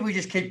 even if we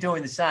just keep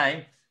doing the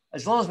same,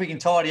 as long as we can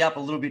tidy up a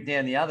little bit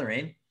down the other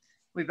end,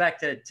 we're back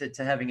to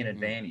having an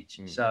advantage.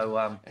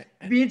 So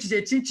it'd be interesting.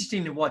 It's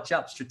interesting to watch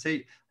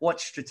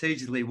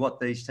strategically what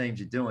these teams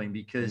are doing,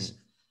 because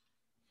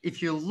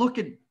if you look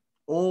at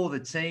all the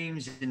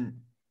teams and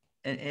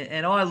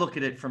I look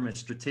at it from a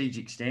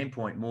strategic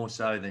standpoint more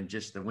so than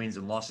just the wins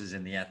and losses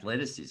and the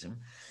athleticism.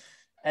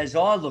 As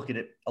I look at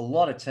it, a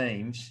lot of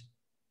teams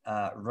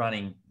are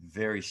running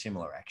very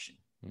similar action.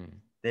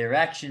 Their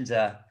actions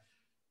are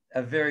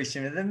very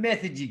similar. The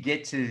method you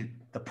get to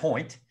the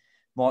point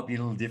might be a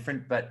little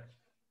different, but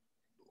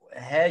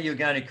how you're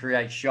going to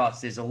create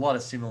shots, there's a lot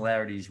of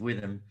similarities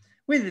with them,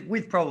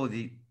 with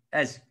probably,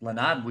 as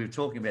Leonard, we were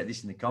talking about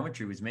this in the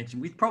commentary, was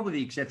mentioned, with probably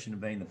the exception of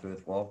being the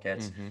Perth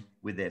Wildcats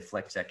with their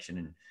flex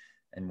action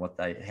and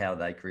how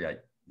they create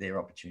their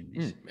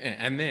opportunities.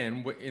 And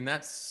then in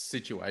that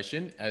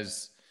situation,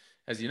 as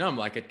as you know,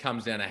 like it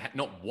comes down to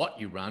not what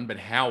you run, but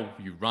how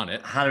you run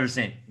it.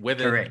 100%.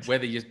 Correct.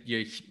 Whether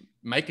you're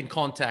making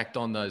contact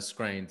on those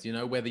screens,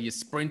 whether you're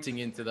sprinting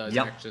into those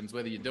actions,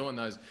 whether you're doing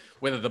those,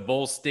 whether the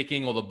ball's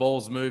sticking or the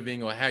ball's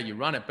moving or how you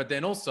run it, but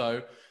then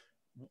also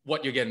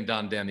what you're getting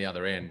done down the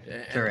other end.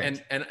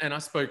 Correct. And I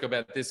spoke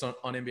about this on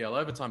NBL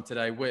Overtime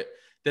today, where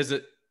there's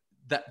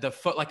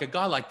like a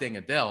guy like Deng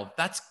Adel,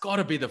 that's got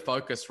to be the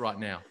focus right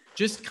now.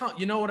 Just can't,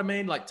 you know what I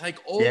mean? Like take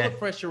all the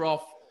pressure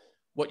off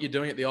what you're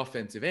doing at the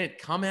offensive end.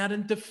 Come out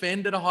and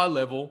defend at a high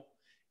level.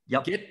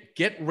 Yep.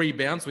 Get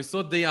rebounds. We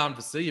saw Dejan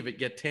Vasiljevic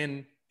get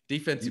 10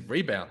 defensive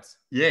rebounds.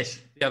 Yes.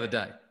 The other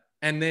day.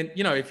 And then,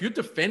 if you're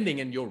defending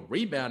and you're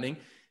rebounding,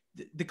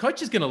 the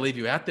coach is going to leave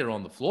you out there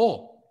on the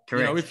floor.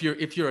 Correct.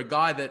 If you're a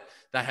guy that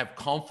they have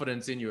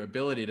confidence in your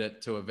ability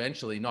to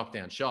eventually knock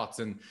down shots.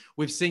 And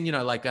we've seen,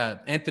 like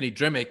Anthony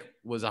Dremick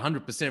was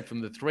 100%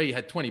 from the three,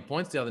 had 20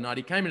 points the other night.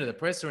 He came into the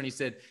presser and he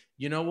said,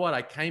 you know what?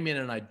 I came in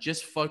and I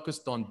just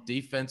focused on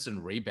defense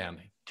and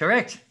rebounding.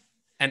 Correct.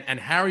 And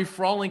Harry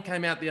Froling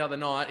came out the other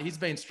night. He's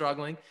been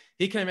struggling.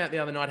 He came out the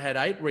other night, had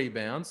 8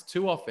 rebounds,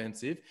 2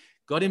 offensive,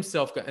 got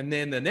himself. And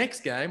then the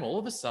next game, all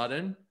of a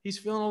sudden, he's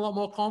feeling a lot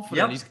more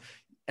confident. Yep.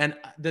 And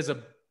there's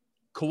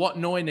Kawhi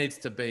Noy needs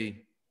to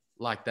be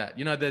like that.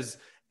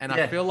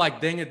 I feel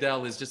like Deng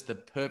Adel is just the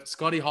perfect.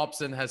 Scotty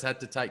Hobson has had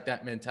to take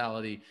that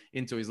mentality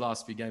into his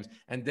last few games.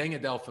 And Deng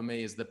Adel, for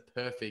me, is the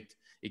perfect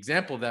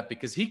example of that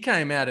because he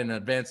came out in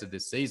advance of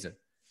this season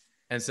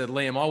and said,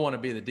 Liam, I want to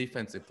be the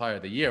defensive player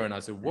of the year. And I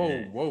said,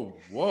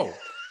 whoa.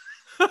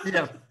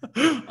 Yeah.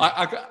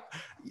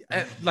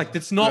 Like,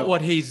 that's not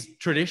what he's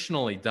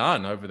traditionally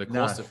done over the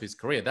course of his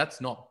career.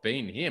 That's not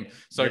been him.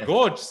 So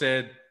Gorge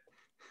said,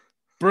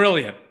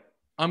 brilliant.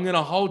 I'm going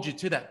to hold you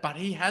to that. But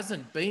he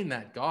hasn't been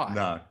that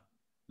guy.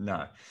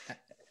 No.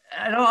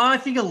 And I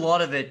think a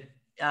lot of it,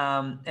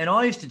 and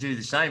I used to do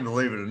the same,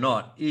 believe it or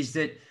not, is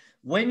that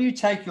when you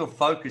take your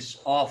focus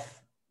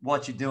off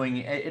what you're doing,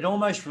 it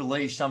almost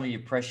relieves some of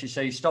your pressure.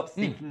 So you stop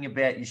thinking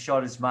about your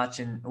shot as much,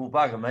 and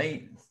bugger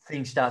me,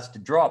 things starts to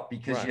drop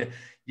because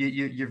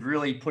you've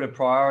really put a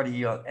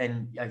priority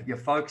and your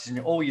focus and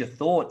all your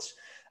thoughts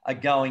are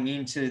going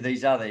into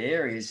these other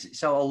areas.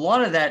 So a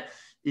lot of that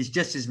is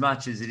just as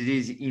much as it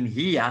is in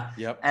here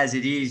as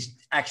it is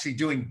actually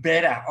doing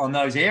better on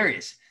those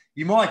areas.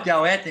 You might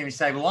go out there and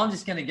say, well, I'm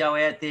just going to go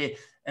out there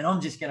and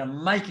I'm just going to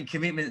make a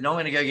commitment and I'm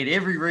going to go get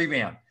every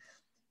rebound.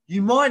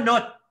 You might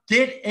not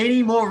get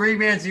any more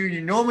rebounds than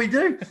you normally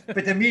do,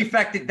 but the mere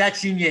fact that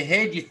that's in your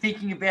head, you're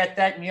thinking about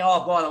that and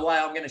by the way,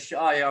 I'm going to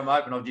I'm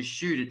open, I'll just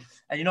shoot it.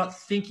 And you're not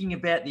thinking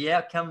about the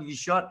outcome of your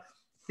shot,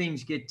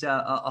 things get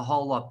a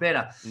whole lot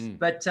better.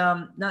 But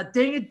no,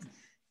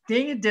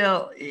 Deng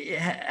Adel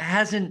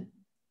hasn't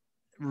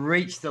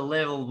reached the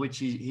level which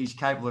he's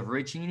capable of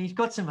reaching, and he's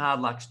got some hard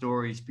luck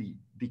stories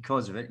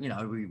because of it,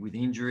 with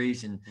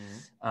injuries and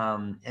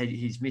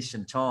he's missed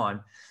some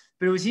time.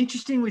 But it was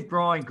interesting with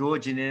Brian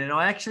Goorjian, and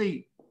I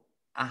actually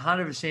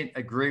 100%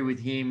 agree with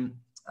him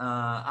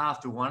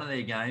after one of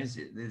their games.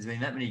 There's been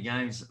that many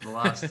games the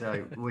last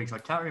weeks. I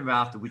can't remember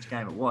after which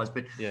game it was,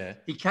 but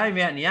he came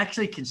out and he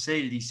actually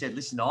conceded. He said,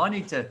 listen, I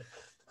need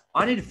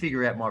to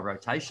figure out my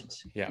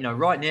rotations.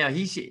 Right now,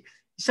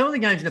 some of the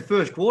games in the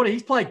first quarter,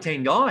 he's played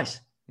 10 guys.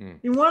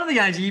 In one of the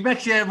games, he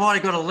actually might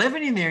have got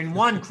 11 in there in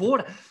one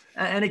quarter.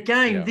 And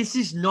again, this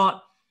is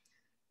not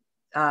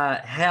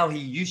how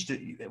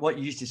what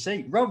you used to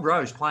see. Rob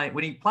Rose playing,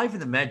 when he played for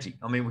the Magic,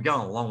 I mean, we're going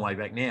a long way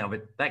back now,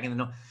 but back in the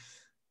night,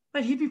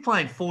 mate, he'd be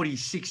playing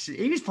 46.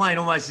 He was playing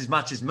almost as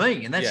much as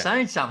me, and that's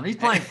saying something. He's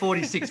playing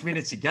 46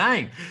 minutes a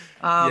game.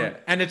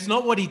 And it's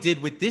not what he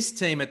did with this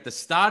team at the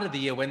start of the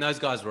year when those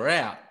guys were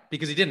out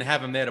because he didn't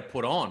have them there to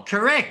put on.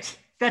 Correct.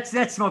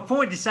 That's my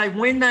point, to say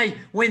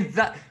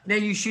now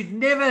you should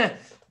never.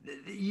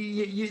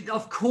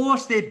 Of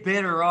course, they're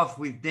better off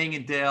with Deng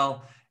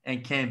Adel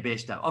and Cam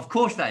Besto. Of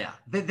course they are.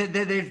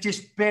 They're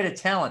just better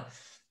talent.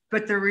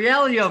 But the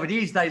reality of it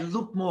is they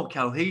look more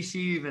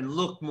cohesive and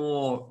look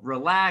more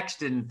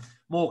relaxed and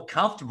more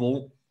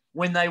comfortable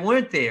when they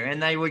weren't there,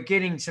 and they were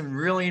getting some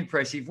really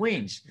impressive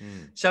wins.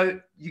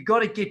 So you got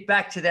to get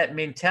back to that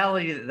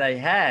mentality that they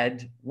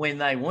had when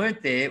they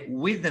weren't there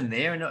with them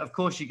there. And of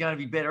course, you're going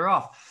to be better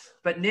off.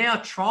 But now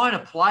trying to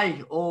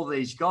play all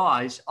these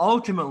guys,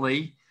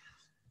 ultimately,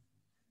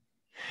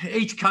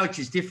 each coach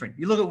is different.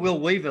 You look at Will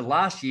Weaver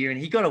last year,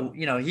 and he got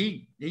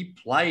he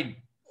played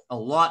a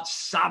lot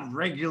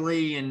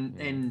sub-regularly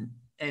and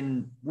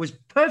was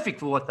perfect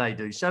for what they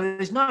do. So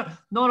there's not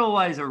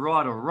always a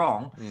right or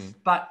wrong.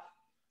 But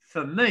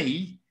for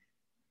me,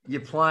 you're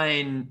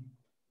playing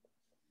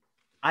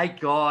 8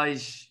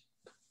 guys,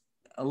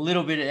 a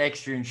little bit of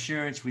extra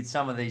insurance with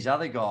some of these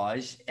other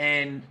guys,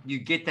 and you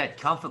get that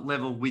comfort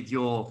level with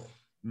your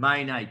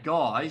main 8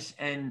 guys.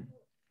 And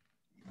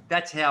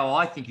that's how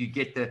I think you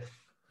get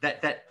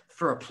that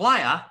for a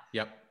player,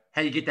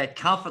 how you get that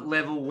comfort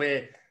level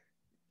where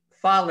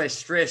far less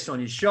stress on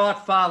your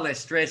shot, far less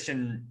stress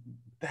and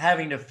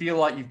having to feel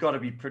like you've got to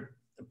be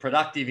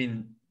productive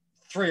in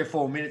 3 or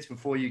 4 minutes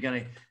before you're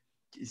going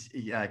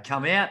to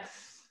come out.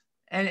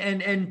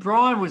 And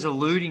Brian was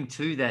alluding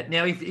to that.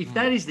 Now, if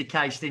that is the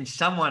case, then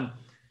someone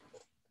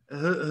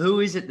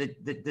who is it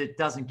that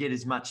doesn't get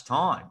as much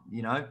time?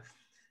 You know,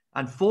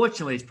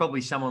 unfortunately, it's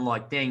probably someone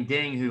like Deng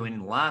Deng, who in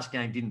the last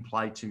game didn't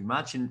play too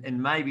much,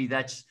 and maybe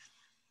that's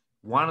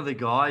one of the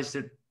guys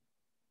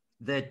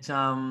that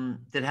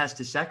has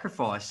to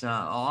sacrifice.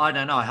 I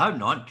don't know. I hope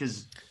not,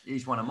 because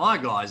he's one of my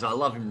guys. I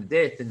love him to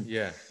death. And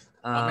yeah,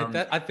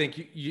 I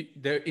think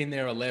they're in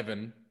their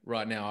 11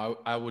 right now.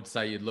 I would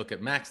say you'd look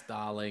at Max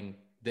Darling,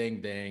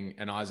 Deng Deng,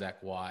 and Isaac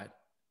White,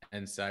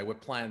 and say we're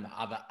playing the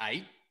other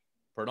 8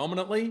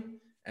 predominantly,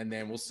 and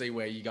then we'll see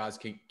where you guys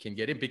can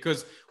get in,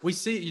 because we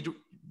see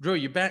Drew,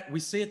 you back. We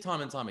see it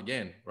time and time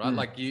again, right?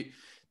 Like the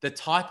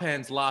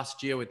Taipans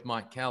last year with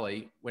Mike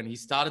Kelly, when he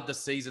started the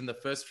season, the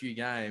first few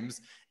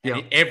games,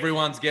 and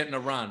everyone's getting a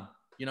run.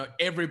 You know,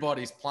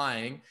 everybody's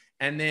playing,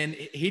 and then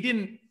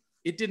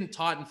it didn't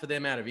tighten for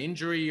them out of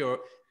injury or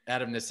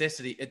out of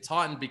necessity. It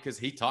tightened because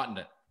he tightened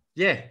it.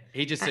 Yeah.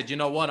 He just said, you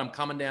know what, I'm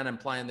coming down and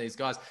playing these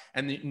guys.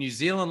 And New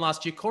Zealand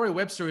last year, Corey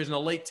Webster is an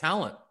elite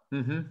talent.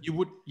 Mm-hmm. You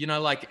would,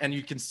 and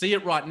you can see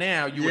it right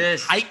now. You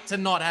would hate to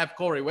not have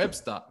Corey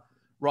Webster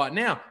right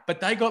now, but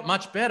they got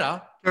much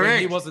better when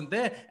he wasn't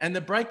there. And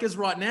the Breakers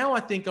right now, I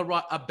think,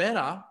 are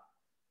better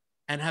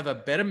and have a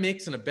better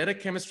mix and a better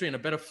chemistry and a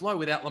better flow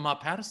without Lamar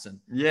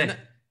Patterson. Yeah.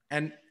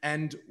 And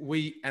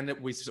we're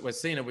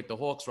seeing it with the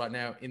Hawks right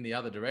now in the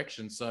other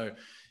direction. So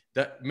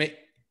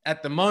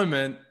at the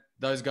moment,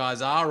 those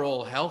guys are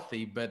all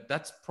healthy, but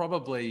that's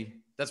probably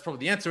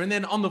the answer. And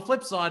then on the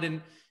flip side,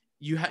 and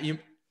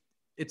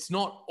it's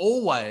not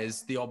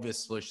always the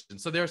obvious solution.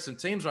 So there are some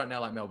teams right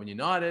now like Melbourne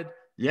United,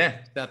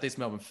 Southeast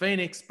Melbourne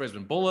Phoenix,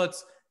 Brisbane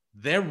Bullets.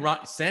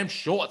 Sam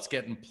Short's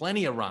getting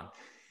plenty of run.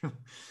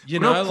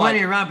 Not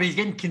plenty of run, but he's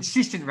getting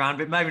consistent run,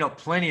 but maybe not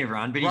plenty of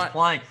run. But he's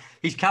playing.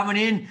 He's coming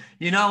in,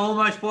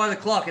 almost by the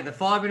clock at the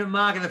 5-minute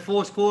mark in the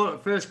first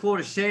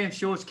quarter. Sam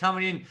Short's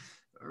coming in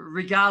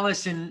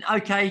regardless, and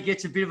he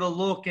gets a bit of a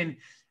look, and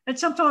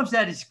sometimes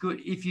that is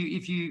good if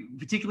you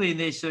particularly in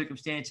their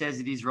circumstance as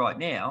it is right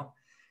now,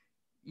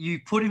 you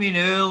put him in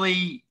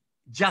early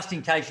just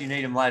in case you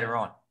need him later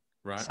on.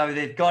 Right. So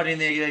they've got in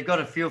there, they've got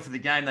a feel for the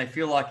game, they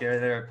feel like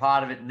they're a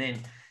part of it, and then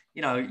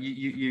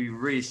you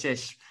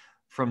reassess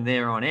from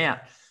there on out.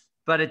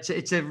 But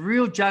it's a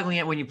real juggling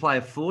act when you play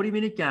a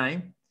 40-minute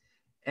game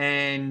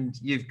and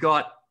you've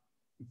got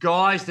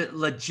guys that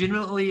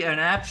legitimately and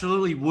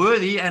absolutely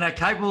worthy and are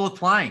capable of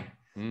playing.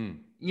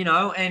 And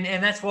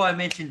that's why I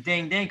mentioned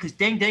Deng Deng, because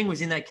Deng Deng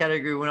was in that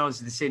category when I was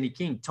with the Sydney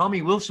Kings.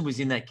 Tommy Wilson was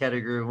in that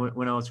category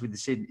when I was with the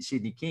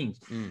Sydney Kings.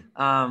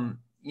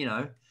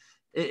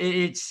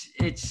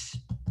 It's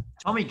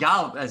Tommy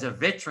Garlop as a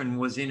veteran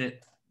was in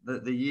it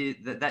the year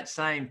that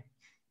same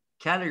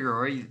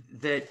category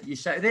that you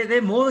say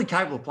they're more than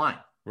capable of playing.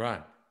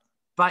 Right.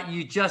 But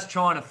you're just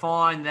trying to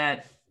find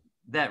that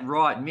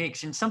right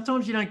mix. And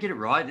sometimes you don't get it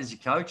right as a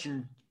coach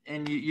and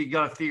you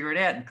got to figure it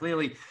out. And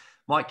clearly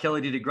Mike Kelly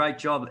did a great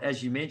job,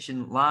 as you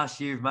mentioned, last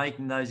year of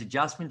making those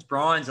adjustments.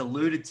 Brian's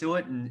alluded to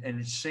it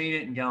and seen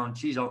it and going,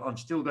 geez, I'm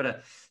still got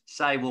to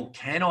say, well,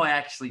 can I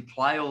actually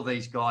play all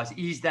these guys?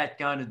 Is that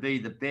going to be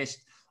the best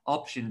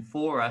option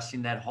for us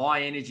in that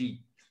high energy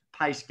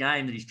paced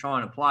game that he's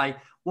trying to play?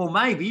 Well,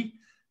 maybe,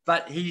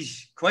 but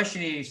he's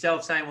questioning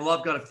himself saying, well,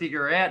 I've got to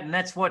figure it out. And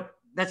that's what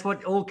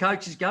all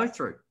coaches go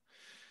through.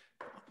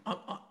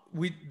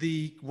 With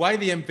the way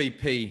the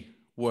MVP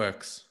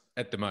works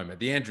at the moment,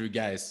 the Andrew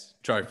Gaze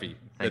Trophy,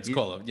 let's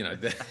call it,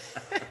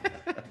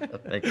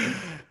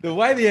 the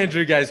way the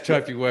Andrew Gaze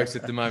Trophy works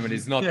at the moment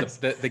is not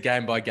the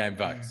game-by-game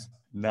votes.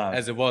 No.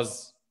 As it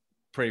was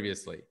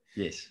previously.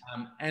 Yes.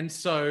 And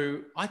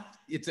so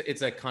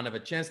it's a kind of a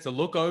chance to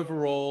look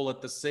overall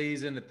at the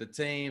season, at the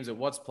teams, at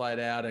what's played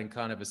out and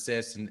kind of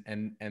assess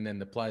and then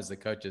the players, the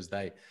coaches,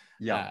 they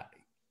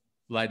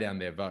lay down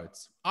their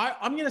votes.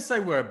 I'm going to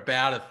say we're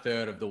about a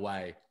third of the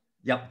way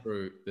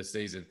through the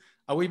season.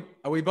 Are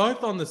we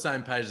both on the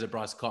same page that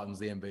Bryce Cotton's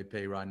the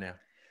MVP right now?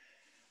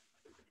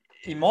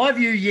 In my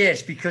view,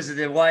 yes, because of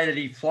the way that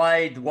he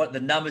played, what the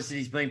numbers that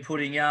he's been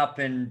putting up,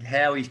 and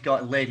how he's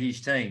led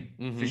his team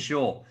for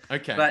sure.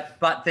 Okay,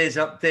 but there's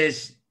a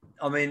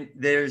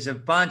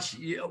bunch.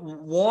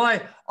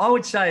 Why I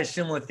would say a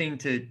similar thing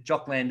to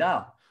Jock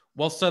Landale.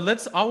 Well, so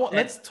let's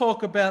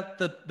talk about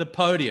the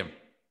podium.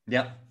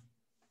 Yep.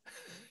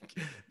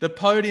 The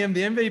podium,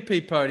 the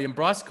MVP podium.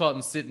 Bryce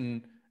Cotton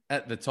sitting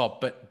at the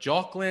top, but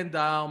Jock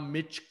Landale,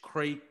 Mitch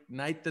Creek,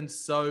 Nathan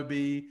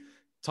Sobey,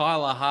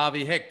 Tyler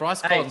Harvey. Heck,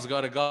 Bryce Cotton's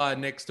got a guy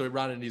next to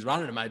him he's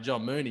running to mate,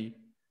 John Mooney,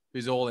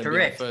 who's all in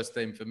the first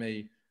team for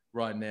me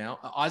right now.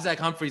 Isaac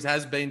Humphries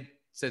has been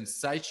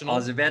sensational. I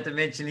was about to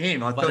mention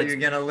him. I thought you were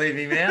going to leave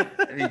him out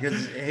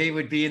because he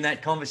would be in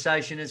that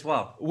conversation as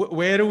well.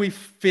 Where do we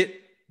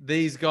fit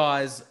these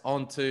guys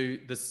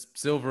onto the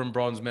silver and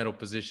bronze medal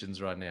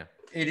positions right now?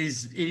 It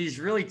is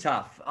really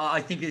tough.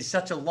 I think there's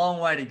such a long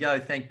way to go,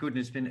 thank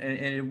goodness, and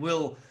it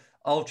will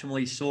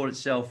ultimately sort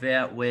itself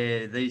out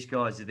where these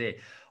guys are there.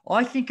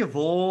 I think of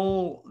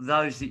all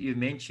those that you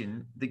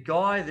mentioned, the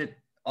guy that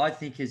I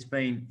think has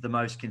been the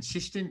most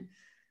consistent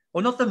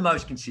or not the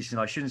most consistent,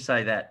 I shouldn't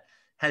say that,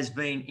 has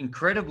been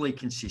incredibly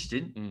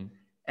consistent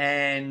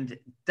and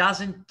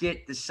doesn't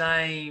get the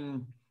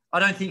same, I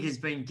don't think has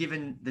been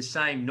given the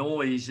same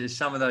noise as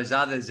some of those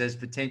others as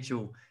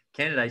potential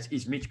candidates,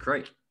 is Mitch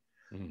Creek.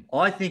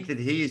 I think that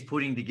he is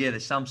putting together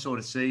some sort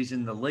of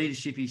season, the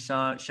leadership he's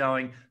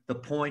showing, the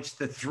points,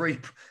 the three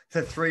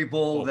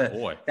ball,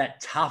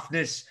 that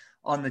toughness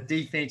on the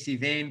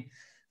defensive end.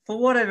 For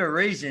whatever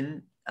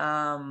reason,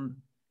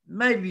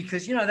 maybe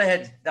because,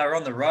 they were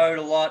on the road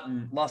a lot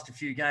and lost a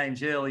few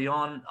games early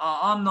on.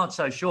 I'm not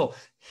so sure.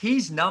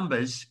 His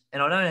numbers,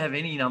 and I don't have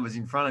any numbers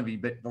in front of me,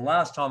 but the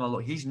last time I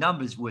looked, his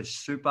numbers were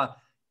super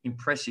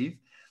impressive.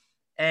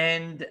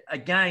 And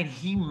again,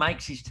 he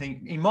makes his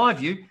team, in my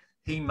view,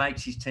 he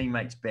makes his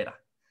teammates better.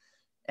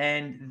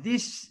 And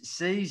this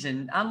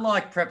season,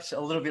 unlike perhaps a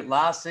little bit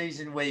last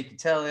season where you could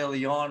tell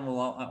early on,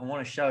 well, I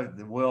want to show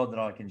the world that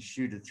I can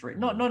shoot a three.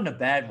 Not in a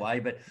bad way,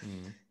 but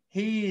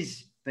he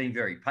is being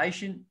very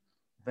patient,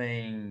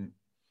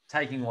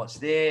 taking what's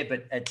there,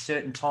 but at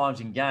certain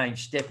times in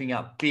games, stepping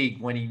up big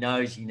when he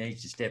knows he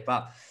needs to step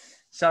up.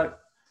 So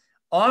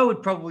I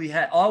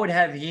would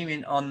have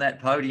him on that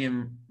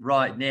podium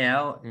right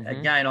now.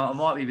 Again, I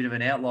might be a bit of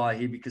an outlier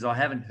here because I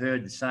haven't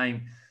heard the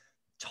same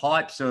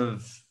types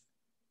of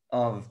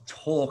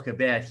talk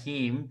about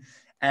him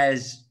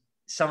as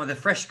some of the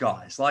fresh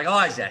guys like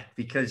Isaac,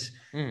 because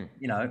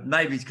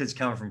maybe it's because it's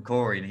coming from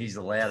Corey and he's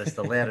the loudest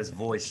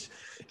voice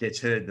gets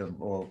heard the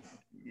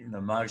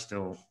most.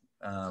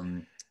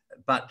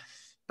 But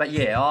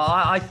yeah,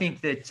 I think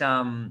that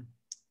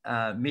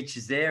Mitch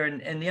is there,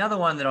 and the other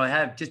one that I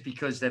have, just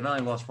because they've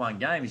only lost one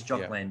game, is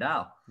Jock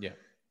Landale. Yeah,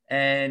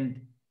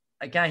 and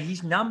again,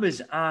 his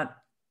numbers aren't.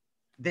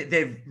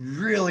 They're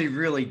really,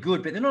 really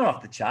good, but they're not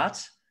off the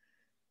charts.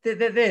 They're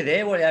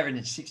there. What,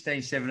 averaging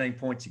 16, 17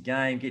 points a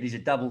game, getting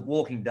his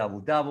walking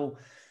double-double.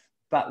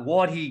 But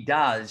what he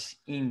does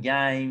in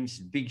games,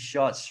 big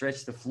shots,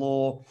 stretch the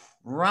floor,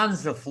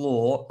 runs the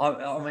floor.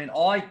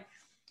 I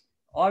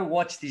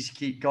watch this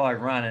guy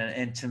run,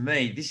 and to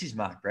me, this is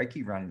Mark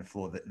Brecky running the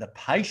floor. The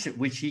pace at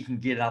which he can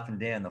get up and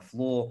down the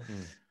floor,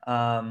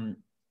 does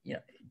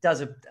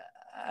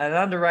an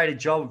underrated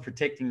job of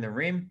protecting the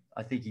rim.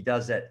 I think he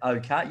does that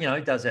okay.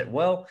 He does that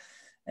well.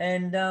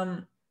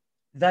 And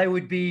they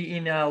would be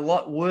in a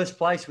lot worse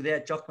place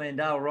without Jock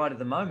Landale right at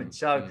the moment.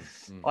 So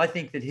I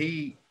think that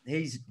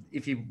he's,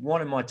 if you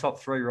wanted my top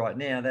three right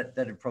now,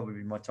 that'd probably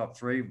be my top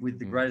three, with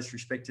the greatest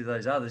respect to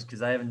those others, because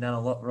they haven't done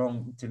a lot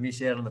wrong to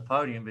miss out on the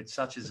podium. But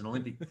such as an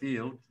Olympic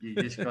field,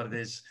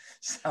 there's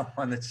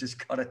someone that's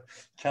just got to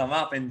come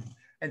up and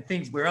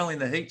things. We're only in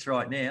the heats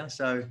right now,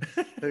 so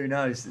who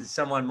knows?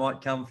 Someone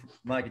might come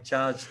make a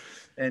charge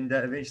and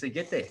eventually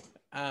get there.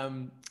 I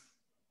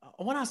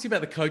want to ask you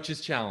about the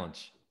coaches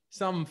challenge.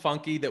 Something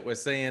funky that we're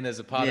seeing as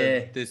a part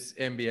of this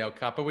NBL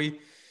Cup. Are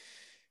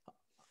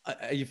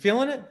you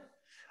feeling it?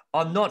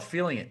 I'm not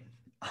feeling it.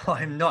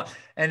 I'm not.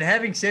 And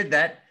having said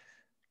that,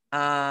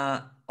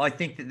 I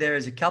think that there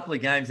is a couple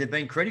of games that have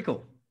been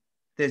critical.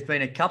 There's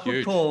been a couple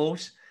of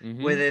calls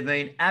where they've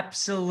been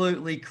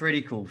absolutely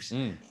critical.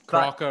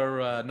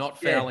 Crocker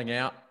not fouling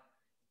out.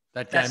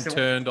 That game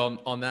turned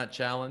on that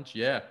challenge.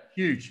 Yeah.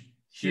 Huge.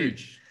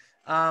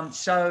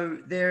 So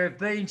there have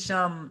been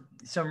some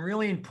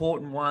really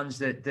important ones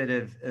that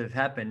have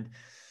happened,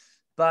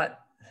 but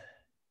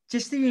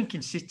just the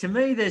inconsistent. To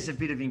me, there's a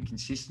bit of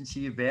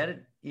inconsistency about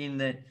it, in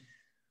that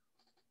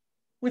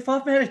if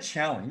I've made a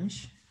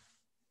challenge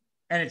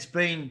and it's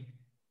been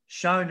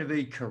shown to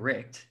be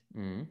correct,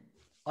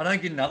 I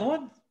don't get another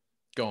one.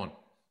 Gone.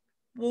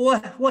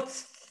 Well,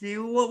 what's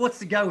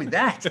the go with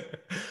that?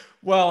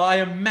 Well, I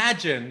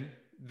imagine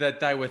that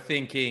they were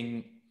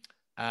thinking,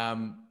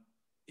 we're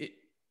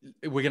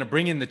going to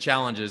bring in the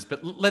challenges,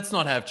 but let's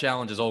not have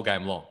challenges all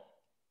game long.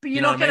 But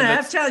you're not going to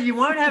have challenges. You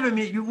won't have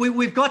them.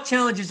 We've got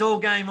challenges all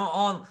game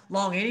on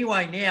long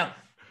anyway now,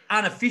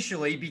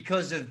 unofficially,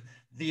 because of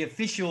the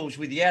officials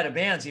with the out of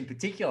bounds in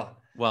particular.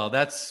 Well,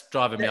 that's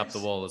driving me up the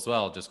wall as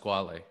well, just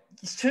quietly.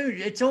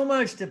 It's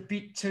almost a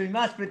bit too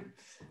much,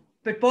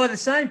 but by the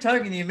same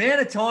token, the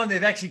amount of time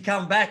they've actually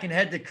come back and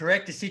had to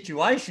correct the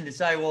situation to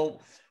say,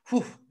 well,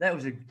 that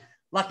was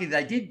lucky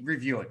they did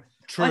review it.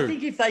 True. I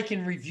think if they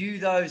can review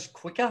those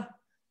quicker.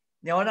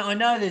 Now, I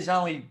know there's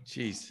only...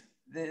 Jeez.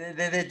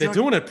 They're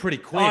doing it pretty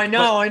quick. I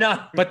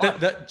know.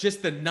 But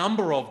just the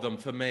number of them,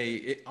 for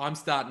me, I'm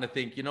starting to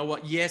think, you know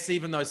what? Yes,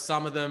 even though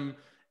some of them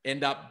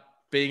end up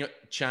being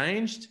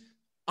changed,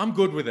 I'm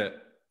good with it.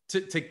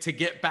 To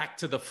get back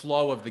to the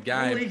flow of the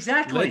game. Well,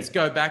 exactly. Let's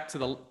go back to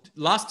the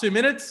last 2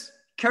 minutes.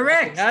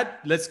 Correct.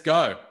 Let's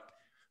go.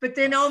 But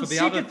then I'm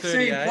sick of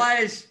seeing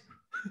players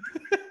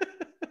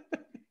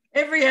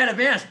every out of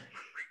bounds.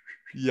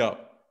 Yeah.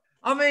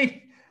 I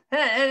mean,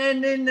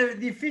 and then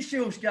the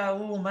officials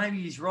go, oh,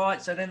 maybe he's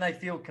right. So then they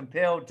feel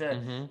compelled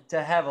to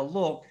have a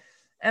look.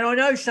 And I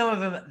know some of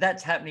them,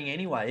 that's happening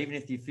anyway, even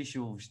if the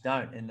officials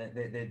don't. And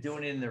they're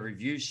doing it in the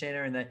review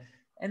center,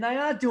 and they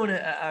are doing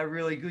a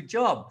really good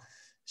job.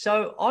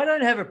 So I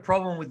don't have a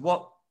problem with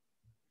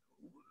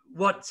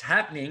what's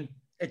happening,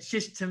 it's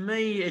just, to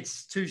me,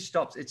 it's two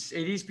stops. It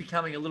is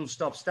becoming a little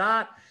stop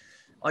start.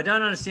 I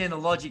don't understand the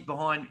logic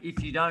behind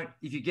if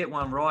you get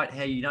one right,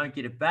 how you don't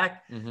get it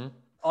back. Mm-hmm.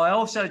 I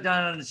also don't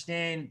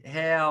understand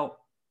how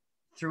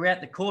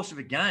throughout the course of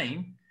a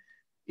game,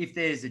 if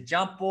there's a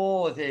jump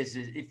ball,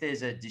 if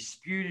there's a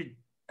disputed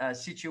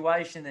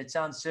situation that's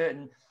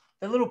uncertain,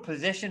 the little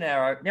possession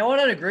arrow. Now, I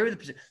don't agree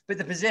with but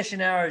the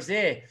possession arrow is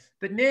there.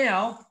 But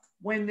now,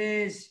 when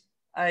there's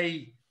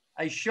a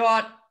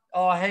shot,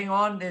 oh, hang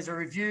on, there's a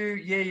review.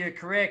 Yeah, you're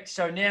correct.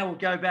 So now we'll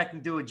go back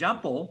and do a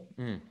jump ball.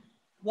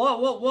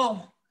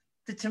 Well,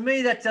 to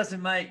me, that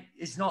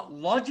it's not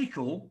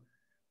logical,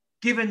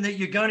 given that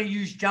you're going to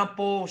use jump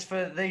balls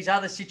for these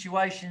other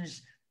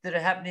situations that are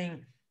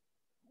happening,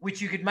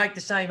 which you could make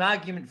the same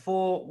argument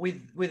for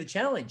with a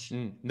challenge.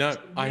 No,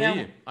 I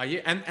hear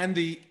you. And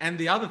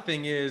the other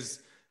thing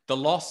is the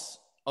loss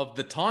of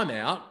the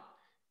timeout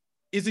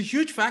is a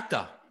huge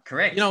factor.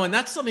 Correct. And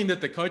that's something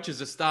that the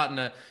coaches are starting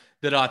to,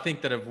 that I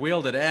think that have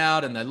wheeled it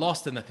out, and they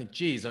lost, and they think,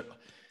 geez,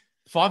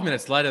 5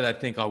 minutes later, they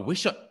think,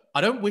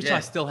 I don't wish I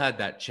still had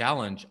that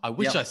challenge. I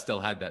wish I still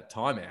had that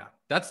timeout.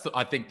 That's,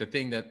 I think, the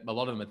thing that a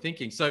lot of them are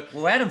thinking. So,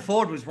 well, Adam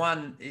Ford was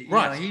one,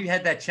 right. He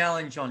had that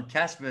challenge on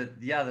Casper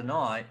the other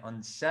night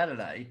on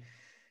Saturday,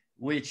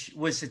 which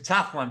was a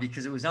tough one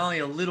because it was only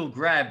a little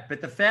grab, but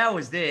the foul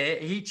was there.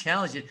 He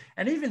challenged it.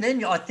 And even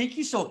then, I think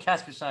you saw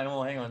Casper saying,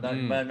 oh, hang on,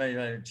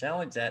 don't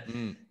challenge that.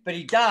 But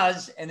he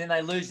does, and then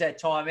they lose that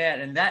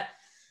timeout. And that,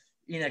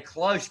 in a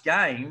close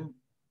game,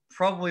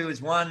 probably was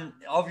one,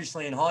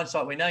 obviously in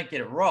hindsight, we don't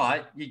get it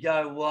right. You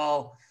go,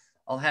 well,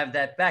 I'll have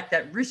that back.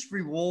 That risk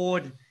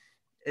reward,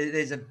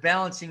 there's a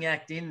balancing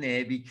act in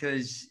there,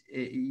 because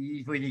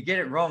when you get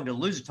it wrong, to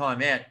lose a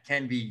timeout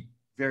can be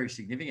very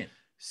significant.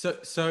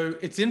 So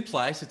it's in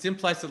place. It's in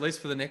place at least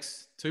for the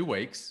next 2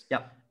 weeks.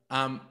 Yep.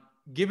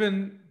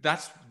 Given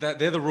that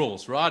they're the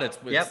rules, right?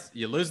 It's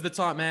you lose the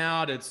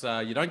timeout. It's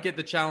you don't get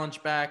the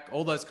challenge back.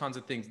 All those kinds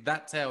of things.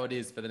 That's how it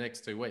is for the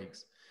next 2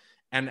 weeks.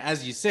 And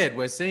as you said,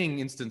 we're seeing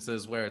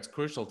instances where it's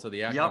crucial to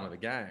the outcome of the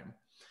game.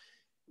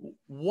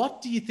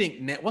 What do you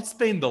think what's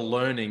been the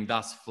learning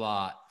thus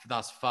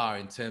far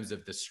in terms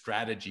of the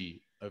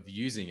strategy of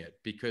using it?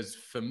 Because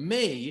for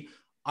me,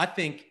 I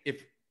think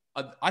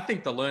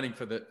the learning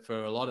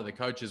for a lot of the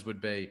coaches would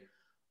be,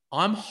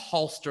 I'm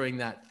holstering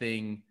that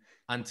thing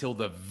until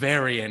the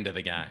very end of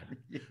the game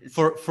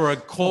for a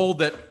call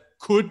that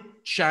could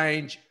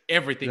change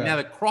everything. Now,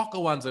 the Crocker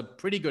one's a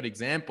pretty good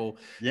example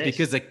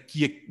because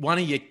one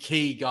of your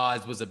key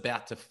guys was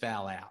about to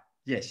foul out.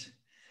 Yes.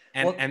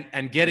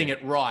 And getting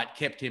it right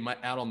kept him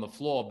out on the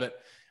floor.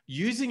 But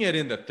using it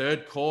in the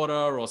third quarter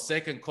or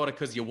second quarter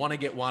because you want to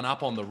get one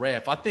up on the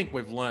ref, I think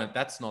we've learned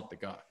that's not the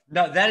go.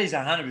 No, that is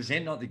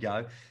 100% not the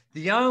go.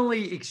 The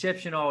only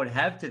exception I would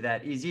have to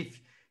that is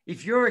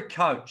if you're a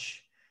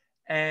coach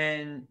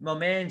and my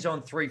man's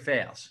on 3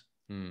 fouls,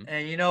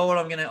 and you know what,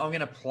 I'm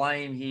gonna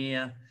play him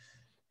here,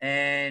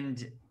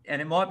 and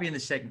it might be in the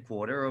second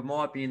quarter, or it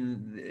might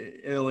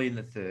be early in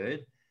the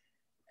third,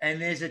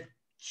 and there's a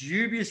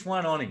dubious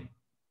one on him,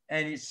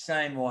 and it's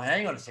saying, well,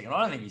 hang on a second,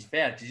 I don't think he's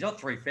fouled because he's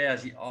got 3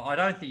 fouls. I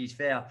don't think he's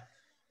fouled,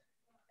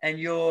 and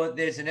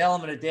there's an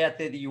element of doubt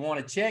there that you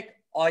want to check.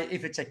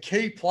 If it's a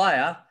key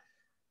player,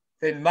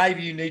 then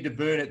maybe you need to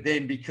burn it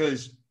then,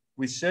 because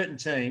with certain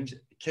teams,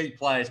 key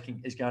players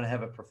is going to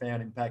have a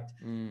profound impact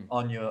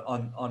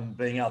on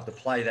being able to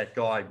play that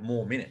guy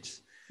more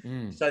minutes.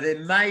 So there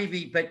may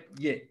be,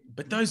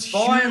 but those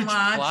huge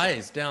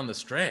plays down the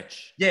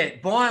stretch. Yeah,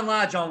 by and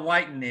large, I'm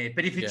waiting there.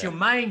 But if it's your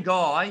main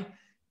guy,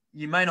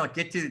 you may not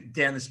get to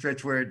down the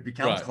stretch where it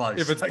becomes close.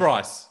 If it's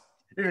Bryce.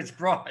 If it's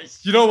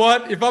Bryce. You know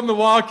what? If I'm the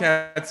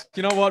Wildcats,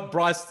 you know what,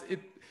 Bryce?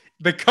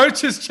 The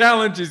coach's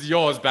challenge is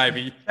yours,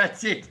 baby.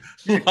 That's it.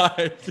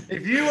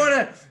 If you want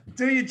to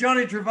do your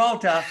Johnny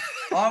Travolta,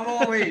 I'm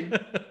all in.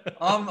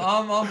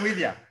 I'm with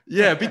you.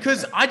 Yeah,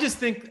 because I just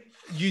think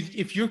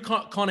if you're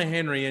Connor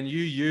Henry and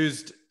you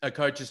used a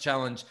coach's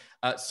challenge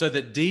so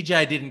that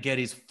DJ didn't get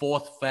his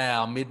 4th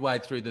foul midway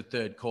through the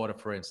third quarter,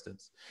 for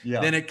instance,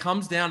 then it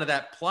comes down to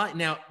that play.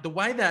 Now, the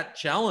way that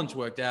challenge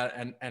worked out,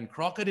 and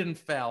Crocker didn't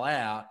foul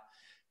out,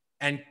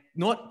 and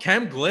not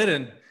Cam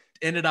Gledden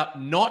ended up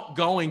not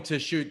going to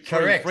shoot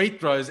 3 free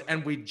throws,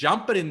 and we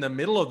jump it in the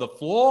middle of the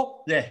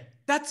floor. Yeah.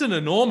 That's an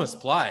enormous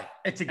play.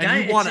 It's a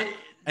game.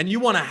 And you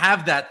want to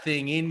have that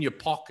thing in your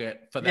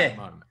pocket for that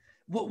moment.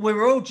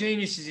 We're all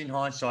geniuses in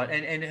hindsight,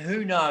 and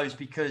who knows,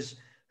 because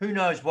who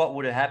knows what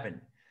would have happened.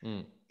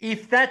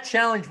 If that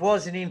challenge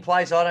wasn't in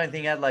place, I don't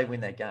think Adelaide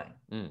win that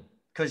game.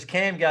 Because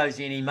Cam goes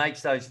in, he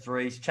makes those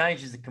threes,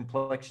 changes the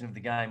complexion of the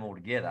game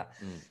altogether.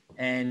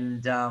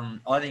 And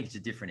I think it's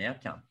a different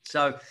outcome.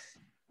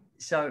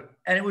 So,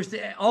 and it was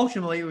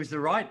ultimately it was the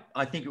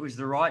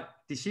right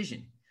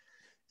decision.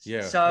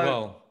 Yeah.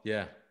 So,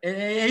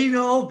 even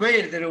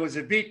albeit that it was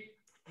a bit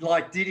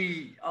like, did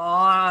he?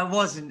 Oh, it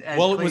wasn't. It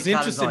was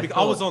interesting because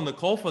I was on the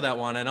call for that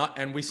one,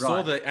 and we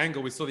saw the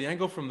angle. We saw the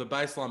angle from the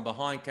baseline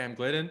behind Cam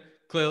Gledden.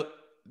 Clear,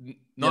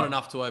 not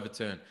enough to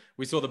overturn.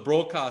 We saw the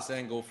broadcast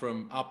angle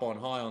from up on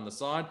high on the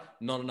side.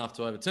 Not enough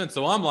to overturn.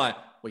 So I'm like,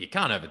 Well, you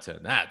can't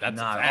overturn that. That's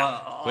No,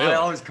 a foul.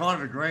 I was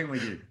kind of agreeing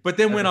with you. But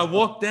then when we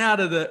walked out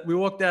of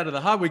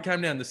the hub, we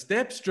came down the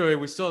steps, Drew.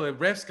 We saw the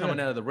refs coming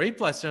out of the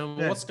replay. So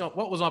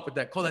what was up with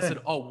that call? They said,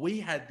 we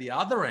had the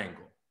other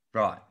angle.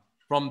 Right.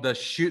 From the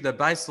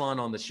baseline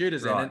on the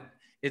shooters. Right. And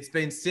it's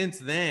been since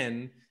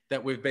then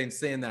that we've been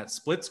seeing that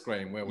split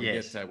screen where we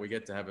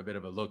get to have a bit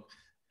of a look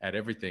at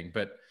everything.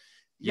 But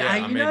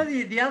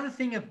the other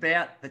thing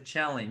about the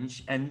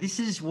challenge, and this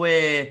is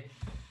where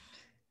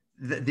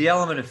the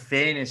element of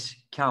fairness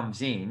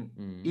comes in,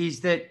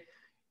 is that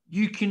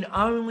you can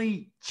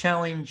only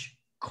challenge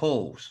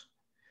calls.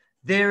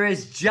 There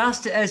is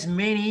just as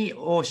many,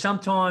 or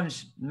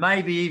sometimes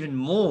maybe even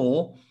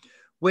more,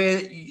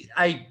 where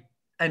an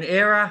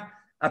error,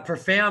 a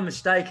profound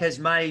mistake has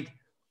made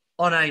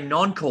on a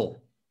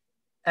non-call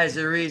as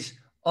there is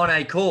on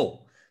a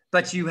call,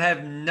 but you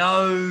have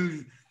no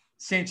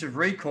sense of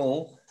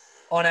recall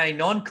on a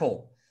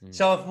non-call.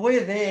 So if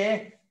we're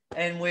there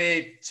and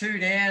we're 2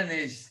 down,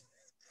 there's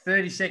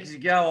 30 seconds to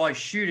go, I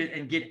shoot it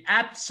and get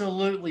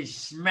absolutely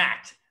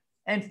smacked.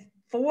 And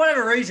for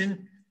whatever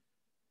reason,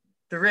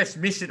 the refs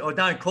miss it or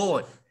don't call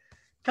it.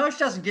 Coach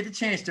doesn't get the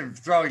chance to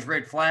throw his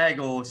red flag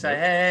or say,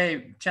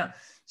 hey.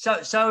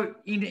 So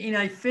in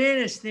a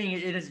fairness thing,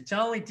 it's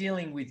only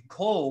dealing with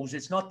calls.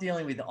 It's not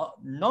dealing with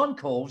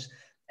non-calls.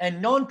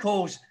 And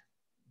non-calls,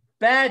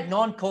 bad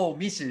non-call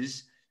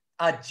misses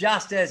are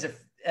just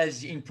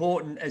as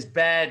important as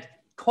bad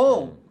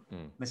call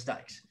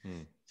mistakes.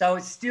 So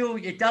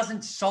it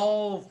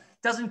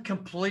doesn't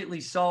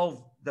completely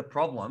solve the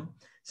problem.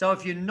 So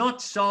if you're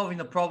not solving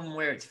the problem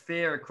where it's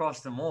fair across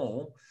them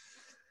all,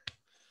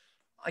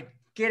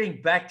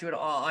 getting back to it,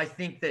 I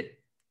think that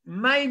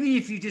maybe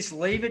if you just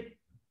leave it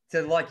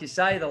to, like you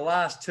say, the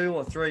last 2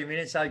 or 3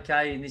 minutes,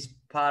 okay, in this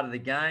part of the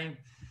game.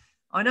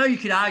 I know you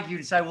could argue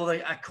to say, well,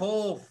 a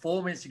call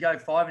 4 minutes ago,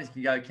 5 minutes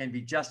ago can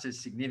be just as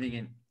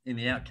significant in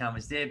the outcome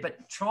as there,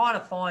 but try to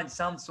find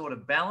some sort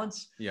of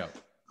balance. Yeah.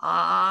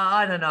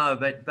 I don't know,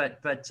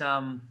 but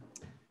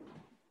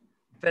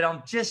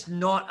I'm just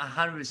not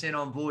 100%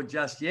 on board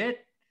just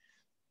yet.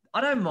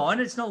 I don't mind.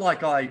 It's not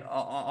like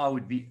I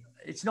would be.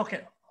 It's not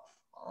going.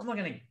 I'm not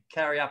going to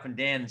carry up and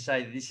down and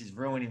say that this is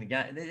ruining the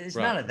game. There's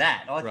none of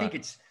that. I think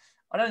it's.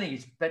 I don't think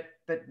it's. But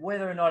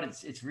whether or not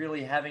it's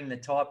really having the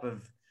type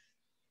of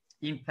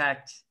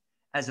impact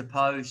as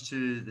opposed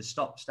to the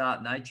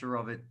stop-start nature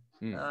of it.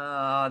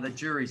 The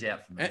jury's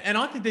out for me. And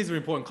I think these are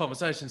important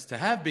conversations to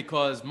have,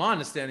 because my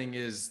understanding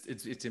is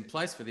it's in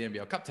place for the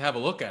NBL Cup to have a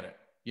look at it.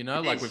 You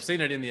know, like we've seen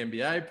it in the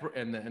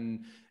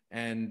NBA,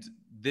 and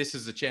this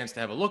is a chance to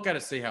have a look at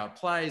it, see how it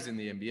plays in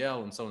the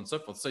NBL, and so on and so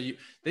forth. So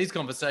these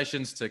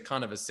conversations to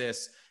kind of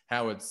assess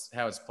how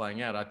it's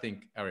playing out, I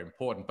think, are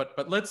important.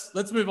 But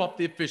let's move off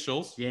the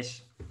officials,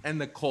 and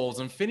the calls,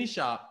 and finish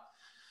up.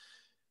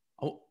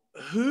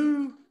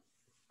 Who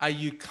are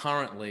you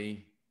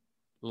currently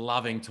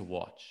loving to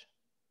watch?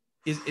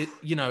 Is it,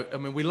 I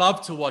mean, we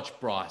love to watch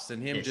Bryce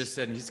and him just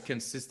and his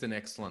consistent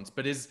excellence,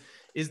 but is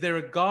there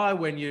a guy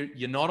when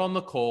you're not on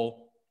the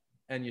call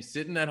and you're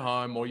sitting at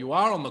home, or you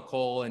are on the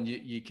call and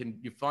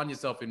you find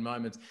yourself in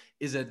moments,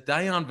 is it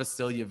Dejan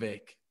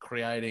Vasiljevic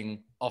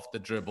creating off the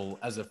dribble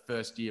as a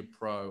first year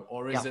pro,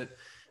 or is it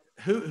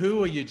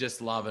who are you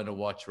just loving to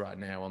watch right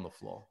now on the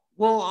floor?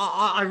 Well,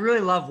 I really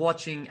love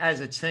watching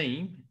as a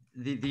team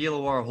the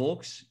Illawarra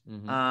Hawks.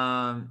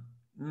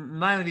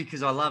 Mainly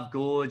because I love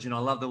Gorge and I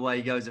love the way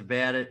he goes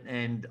about it,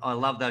 and I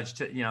love those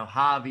two,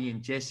 Harvey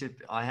and Jessup.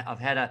 I've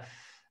had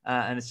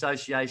an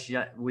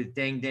association with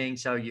Deng Deng,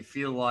 so you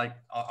feel like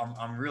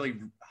I'm really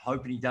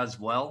hoping he does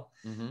well.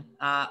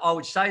 I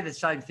would say the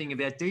same thing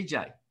about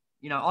DJ.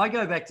 I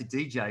go back to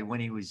DJ when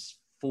he was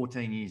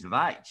 14 years of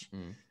age,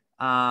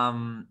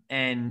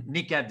 and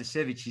Nick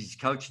Abdasevich is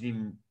coaching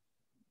him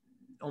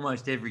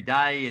almost every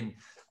day, and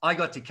I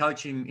got to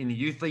coach him in the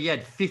youth league. He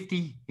had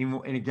 50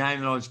 in a game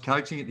that I was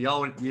coaching at the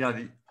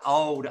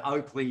old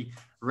Oakley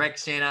Rec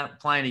Centre,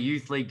 playing a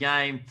youth league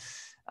game.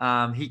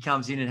 He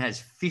comes in and has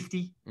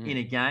 50 in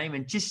a game,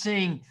 and just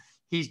seeing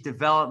his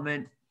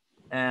development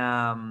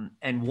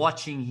and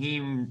watching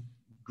him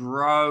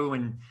grow,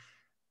 and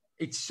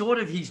it's sort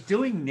of he's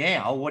doing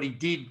now what he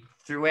did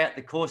throughout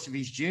the course of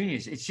his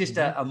juniors. It's just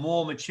a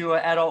more mature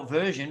adult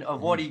version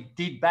of what he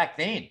did back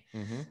then.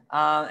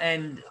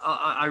 And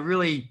I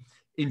really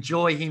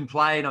enjoy him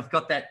playing. I've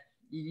got that.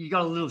 You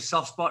got a little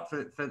soft spot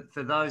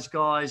for those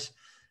guys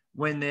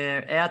when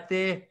they're out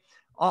there.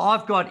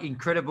 I've got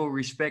incredible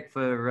respect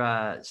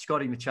for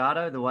Scotty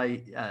Machado, the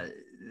way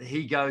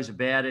he goes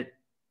about it,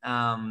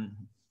 the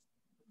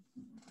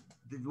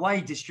way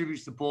he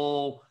distributes the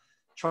ball,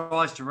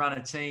 tries to run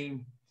a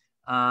team.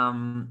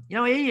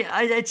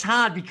 It's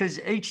hard because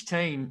each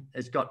team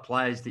has got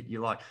players that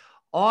you like.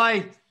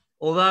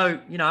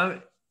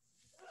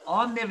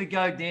 I'm never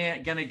going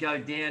to go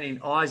down in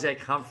Isaac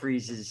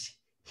Humphries'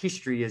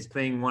 history as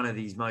being one of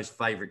his most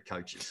favourite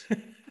coaches.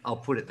 I'll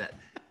put it that.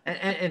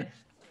 And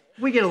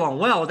we get along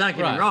well, don't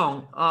get me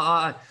wrong.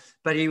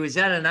 But he was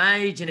at an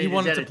age and he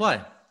wanted to play.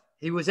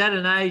 He was at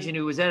an age and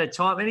he was at a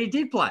time, and he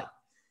did play.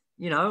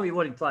 he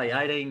wanted to play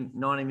 18,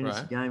 19 minutes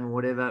a game or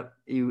whatever.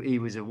 He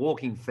was a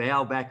walking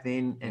foul back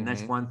then, and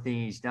that's one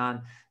thing he's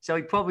done. So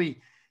he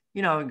probably,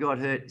 got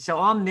hurt. So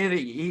I'm never,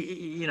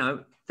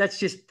 that's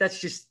just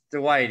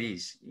the way it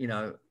is,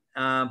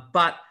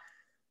 But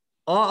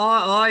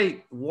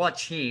I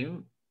watch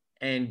him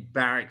and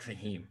barrack for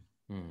him.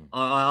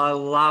 I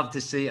love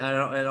to see,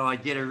 and I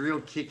get a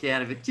real kick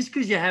out of it, just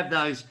because you have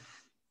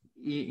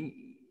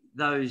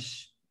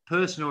those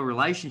personal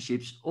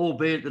relationships,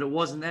 albeit that it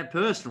wasn't that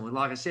personal.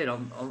 Like I said,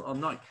 I'm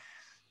not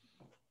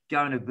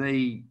going to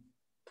be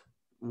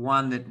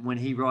one that when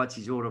he writes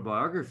his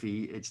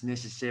autobiography, it's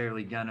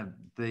necessarily going to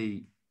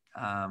be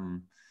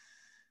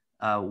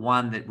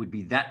one that would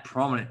be that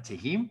prominent to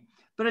him,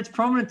 but it's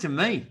prominent to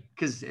me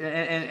because,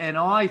 and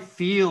I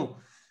feel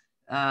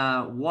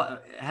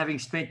having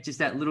spent just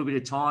that little bit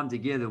of time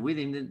together with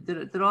him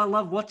that I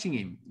love watching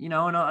him,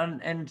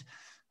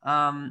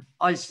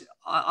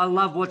 I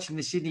love watching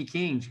the Sydney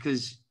Kings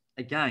because,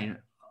 again,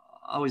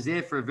 I was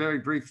there for a very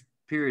brief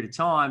period of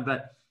time,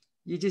 but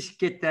you just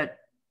get that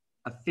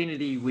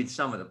affinity with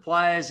some of the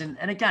players. And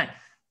again,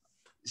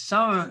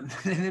 some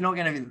they're not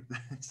going to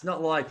 – it's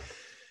not like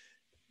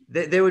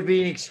there would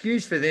be an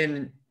excuse for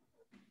them.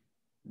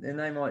 Then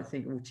they might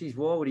think, well, geez,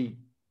 why would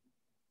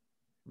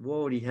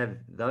he have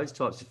those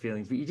types of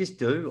feelings? But you just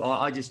do.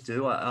 I just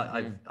do.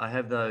 I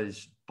have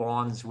those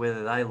bonds,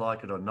 whether they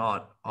like it or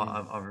not.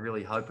 I'm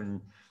really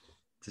hoping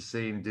to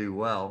see him do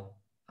well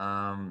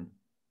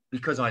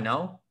because I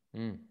know.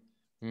 I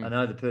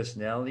know the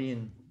personality,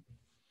 and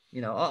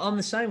I'm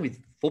the same with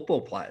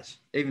football players,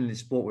 even in the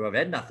sport where I've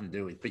had nothing to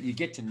do with. But you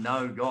get to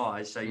know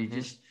guys, so you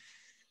just,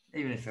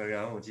 even if I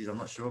go, oh geez, I'm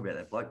not sure about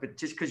that bloke, but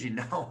just because you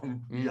know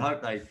them, you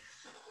hope they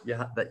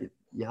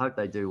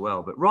do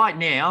well. But right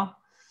now,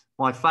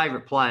 my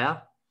favourite player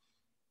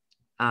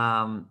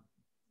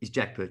is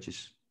Jack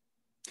Purchase.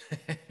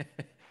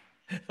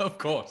 Of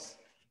course.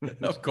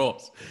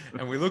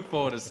 And we look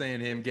forward to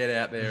seeing him get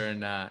out there and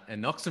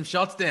knock some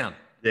shots down.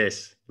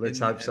 Yes, let's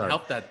hope so.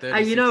 Help that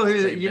 36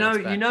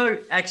 Hey,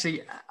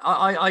 actually,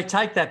 I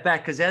take that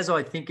back because as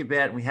I think about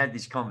it, and we had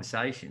this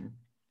conversation,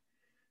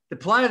 the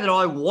player that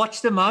I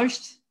watch the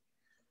most,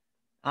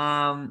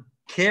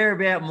 care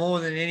about more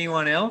than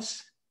anyone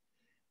else,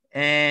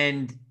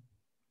 and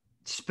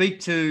speak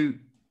to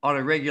on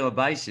a regular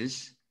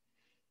basis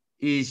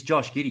is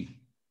Josh Giddey.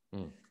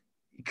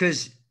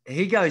 Because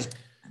he goes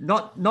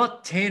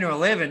not 10 or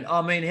 11.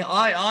 I mean,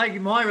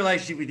 my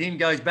relationship with him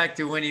goes back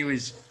to when he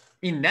was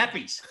in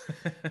nappies.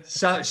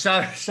 So,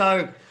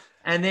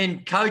 and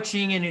then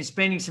coaching and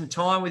spending some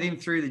time with him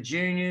through the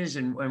juniors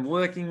and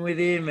working with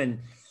him. And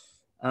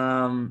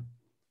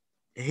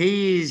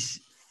he is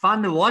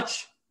fun to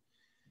watch.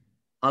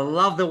 I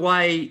love the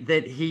way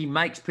that he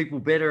makes people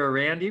better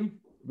around him.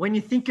 When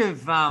you think of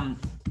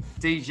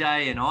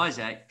DJ and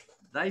Isaac,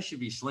 they should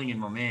be slinging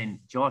my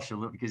man Josh a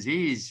little because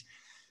he's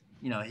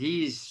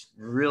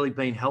really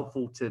been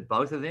helpful to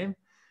both of them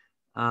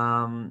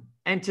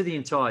and to the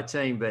entire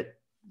team. But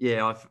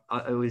yeah,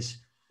 it was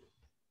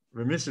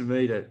remiss of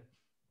me to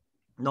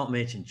not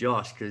mention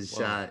Josh because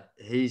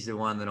he's the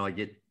one that I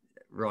get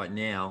right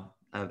now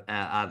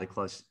are the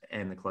closest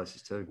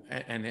to.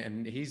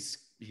 And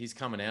he's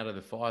coming out of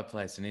the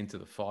fireplace and into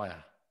the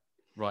fire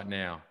right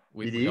now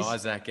with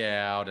Isaac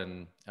out.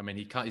 And I mean,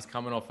 he's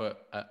coming off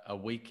a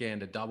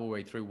weekend, a double where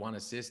he threw one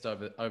assist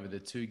over the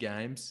two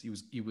games.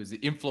 He was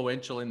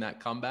influential in that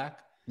comeback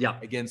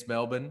against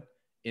Melbourne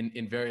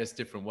in various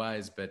different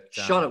ways. But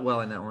shot it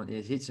well in that one. Yeah,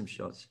 he hit some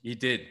shots. He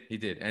did.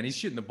 And he's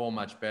shooting the ball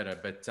much better.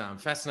 But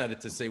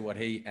fascinated to see what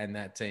he and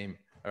that team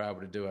are able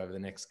to do over the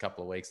next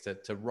couple of weeks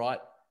to right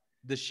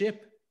the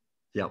ship.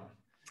 Yep.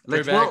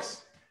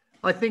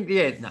 I think,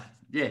 hit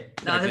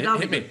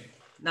me.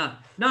 No,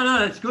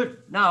 that's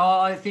good. No,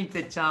 I think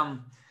that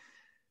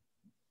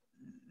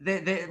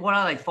they're what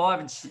are they? 5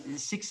 and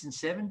 6 and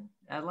 7,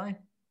 Adelaide?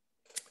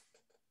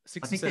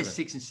 6 I think and 7. they're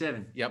 6 and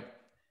 7. Yep.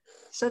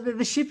 So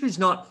the ship is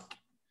not.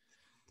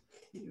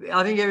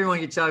 I think everyone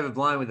gets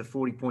overblown with a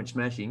 40-point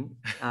smashing,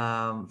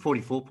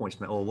 44-point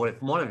smash, or what?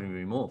 It might even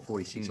be more,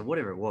 46 or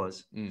whatever it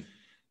was.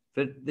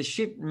 But the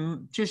ship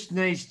just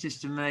needs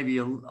to maybe.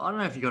 I don't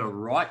know if you got to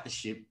right the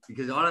ship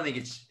because I don't think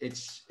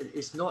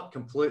it's not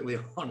completely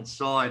on its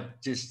side,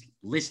 just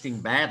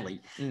listing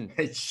badly.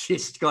 It's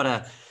just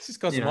got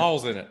some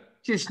holes in it.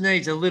 Just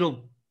needs a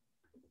little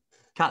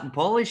cut and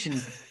polish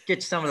and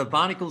get some of the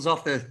barnacles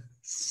off the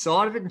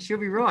side of it, and she'll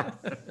be right.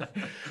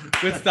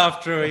 Good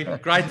stuff,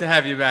 Drewy. Great to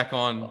have you back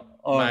on, mate.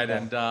 Okay.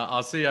 And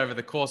I'll see you over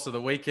the course of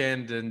the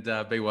weekend. And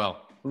be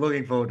well.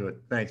 Looking forward to it.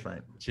 Thanks,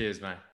 mate. Cheers, mate.